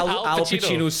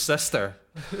Pacino's sister.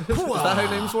 Is that how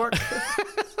names work?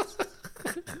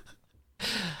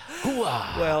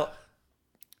 Well,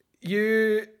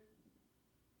 we're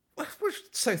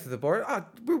south of the border.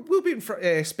 We'll be in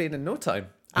Spain in no time.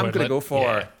 I'm going to go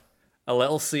for a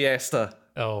little siesta.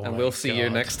 Oh, and we'll see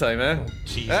you next time,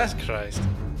 Jesus Christ.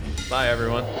 Bye,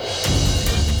 everyone.